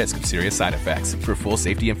increase the risk of serious side effects. For full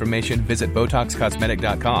safety information, visit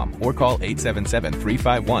BotoxCosmetic.com or call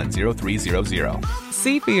 877-351-0300.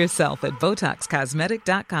 See for yourself at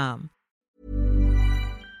BotoxCosmetic.com.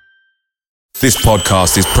 This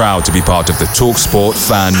podcast is proud to be part of the TalkSport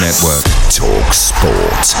Fan Network.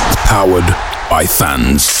 TalkSport. Powered by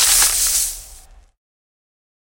fans.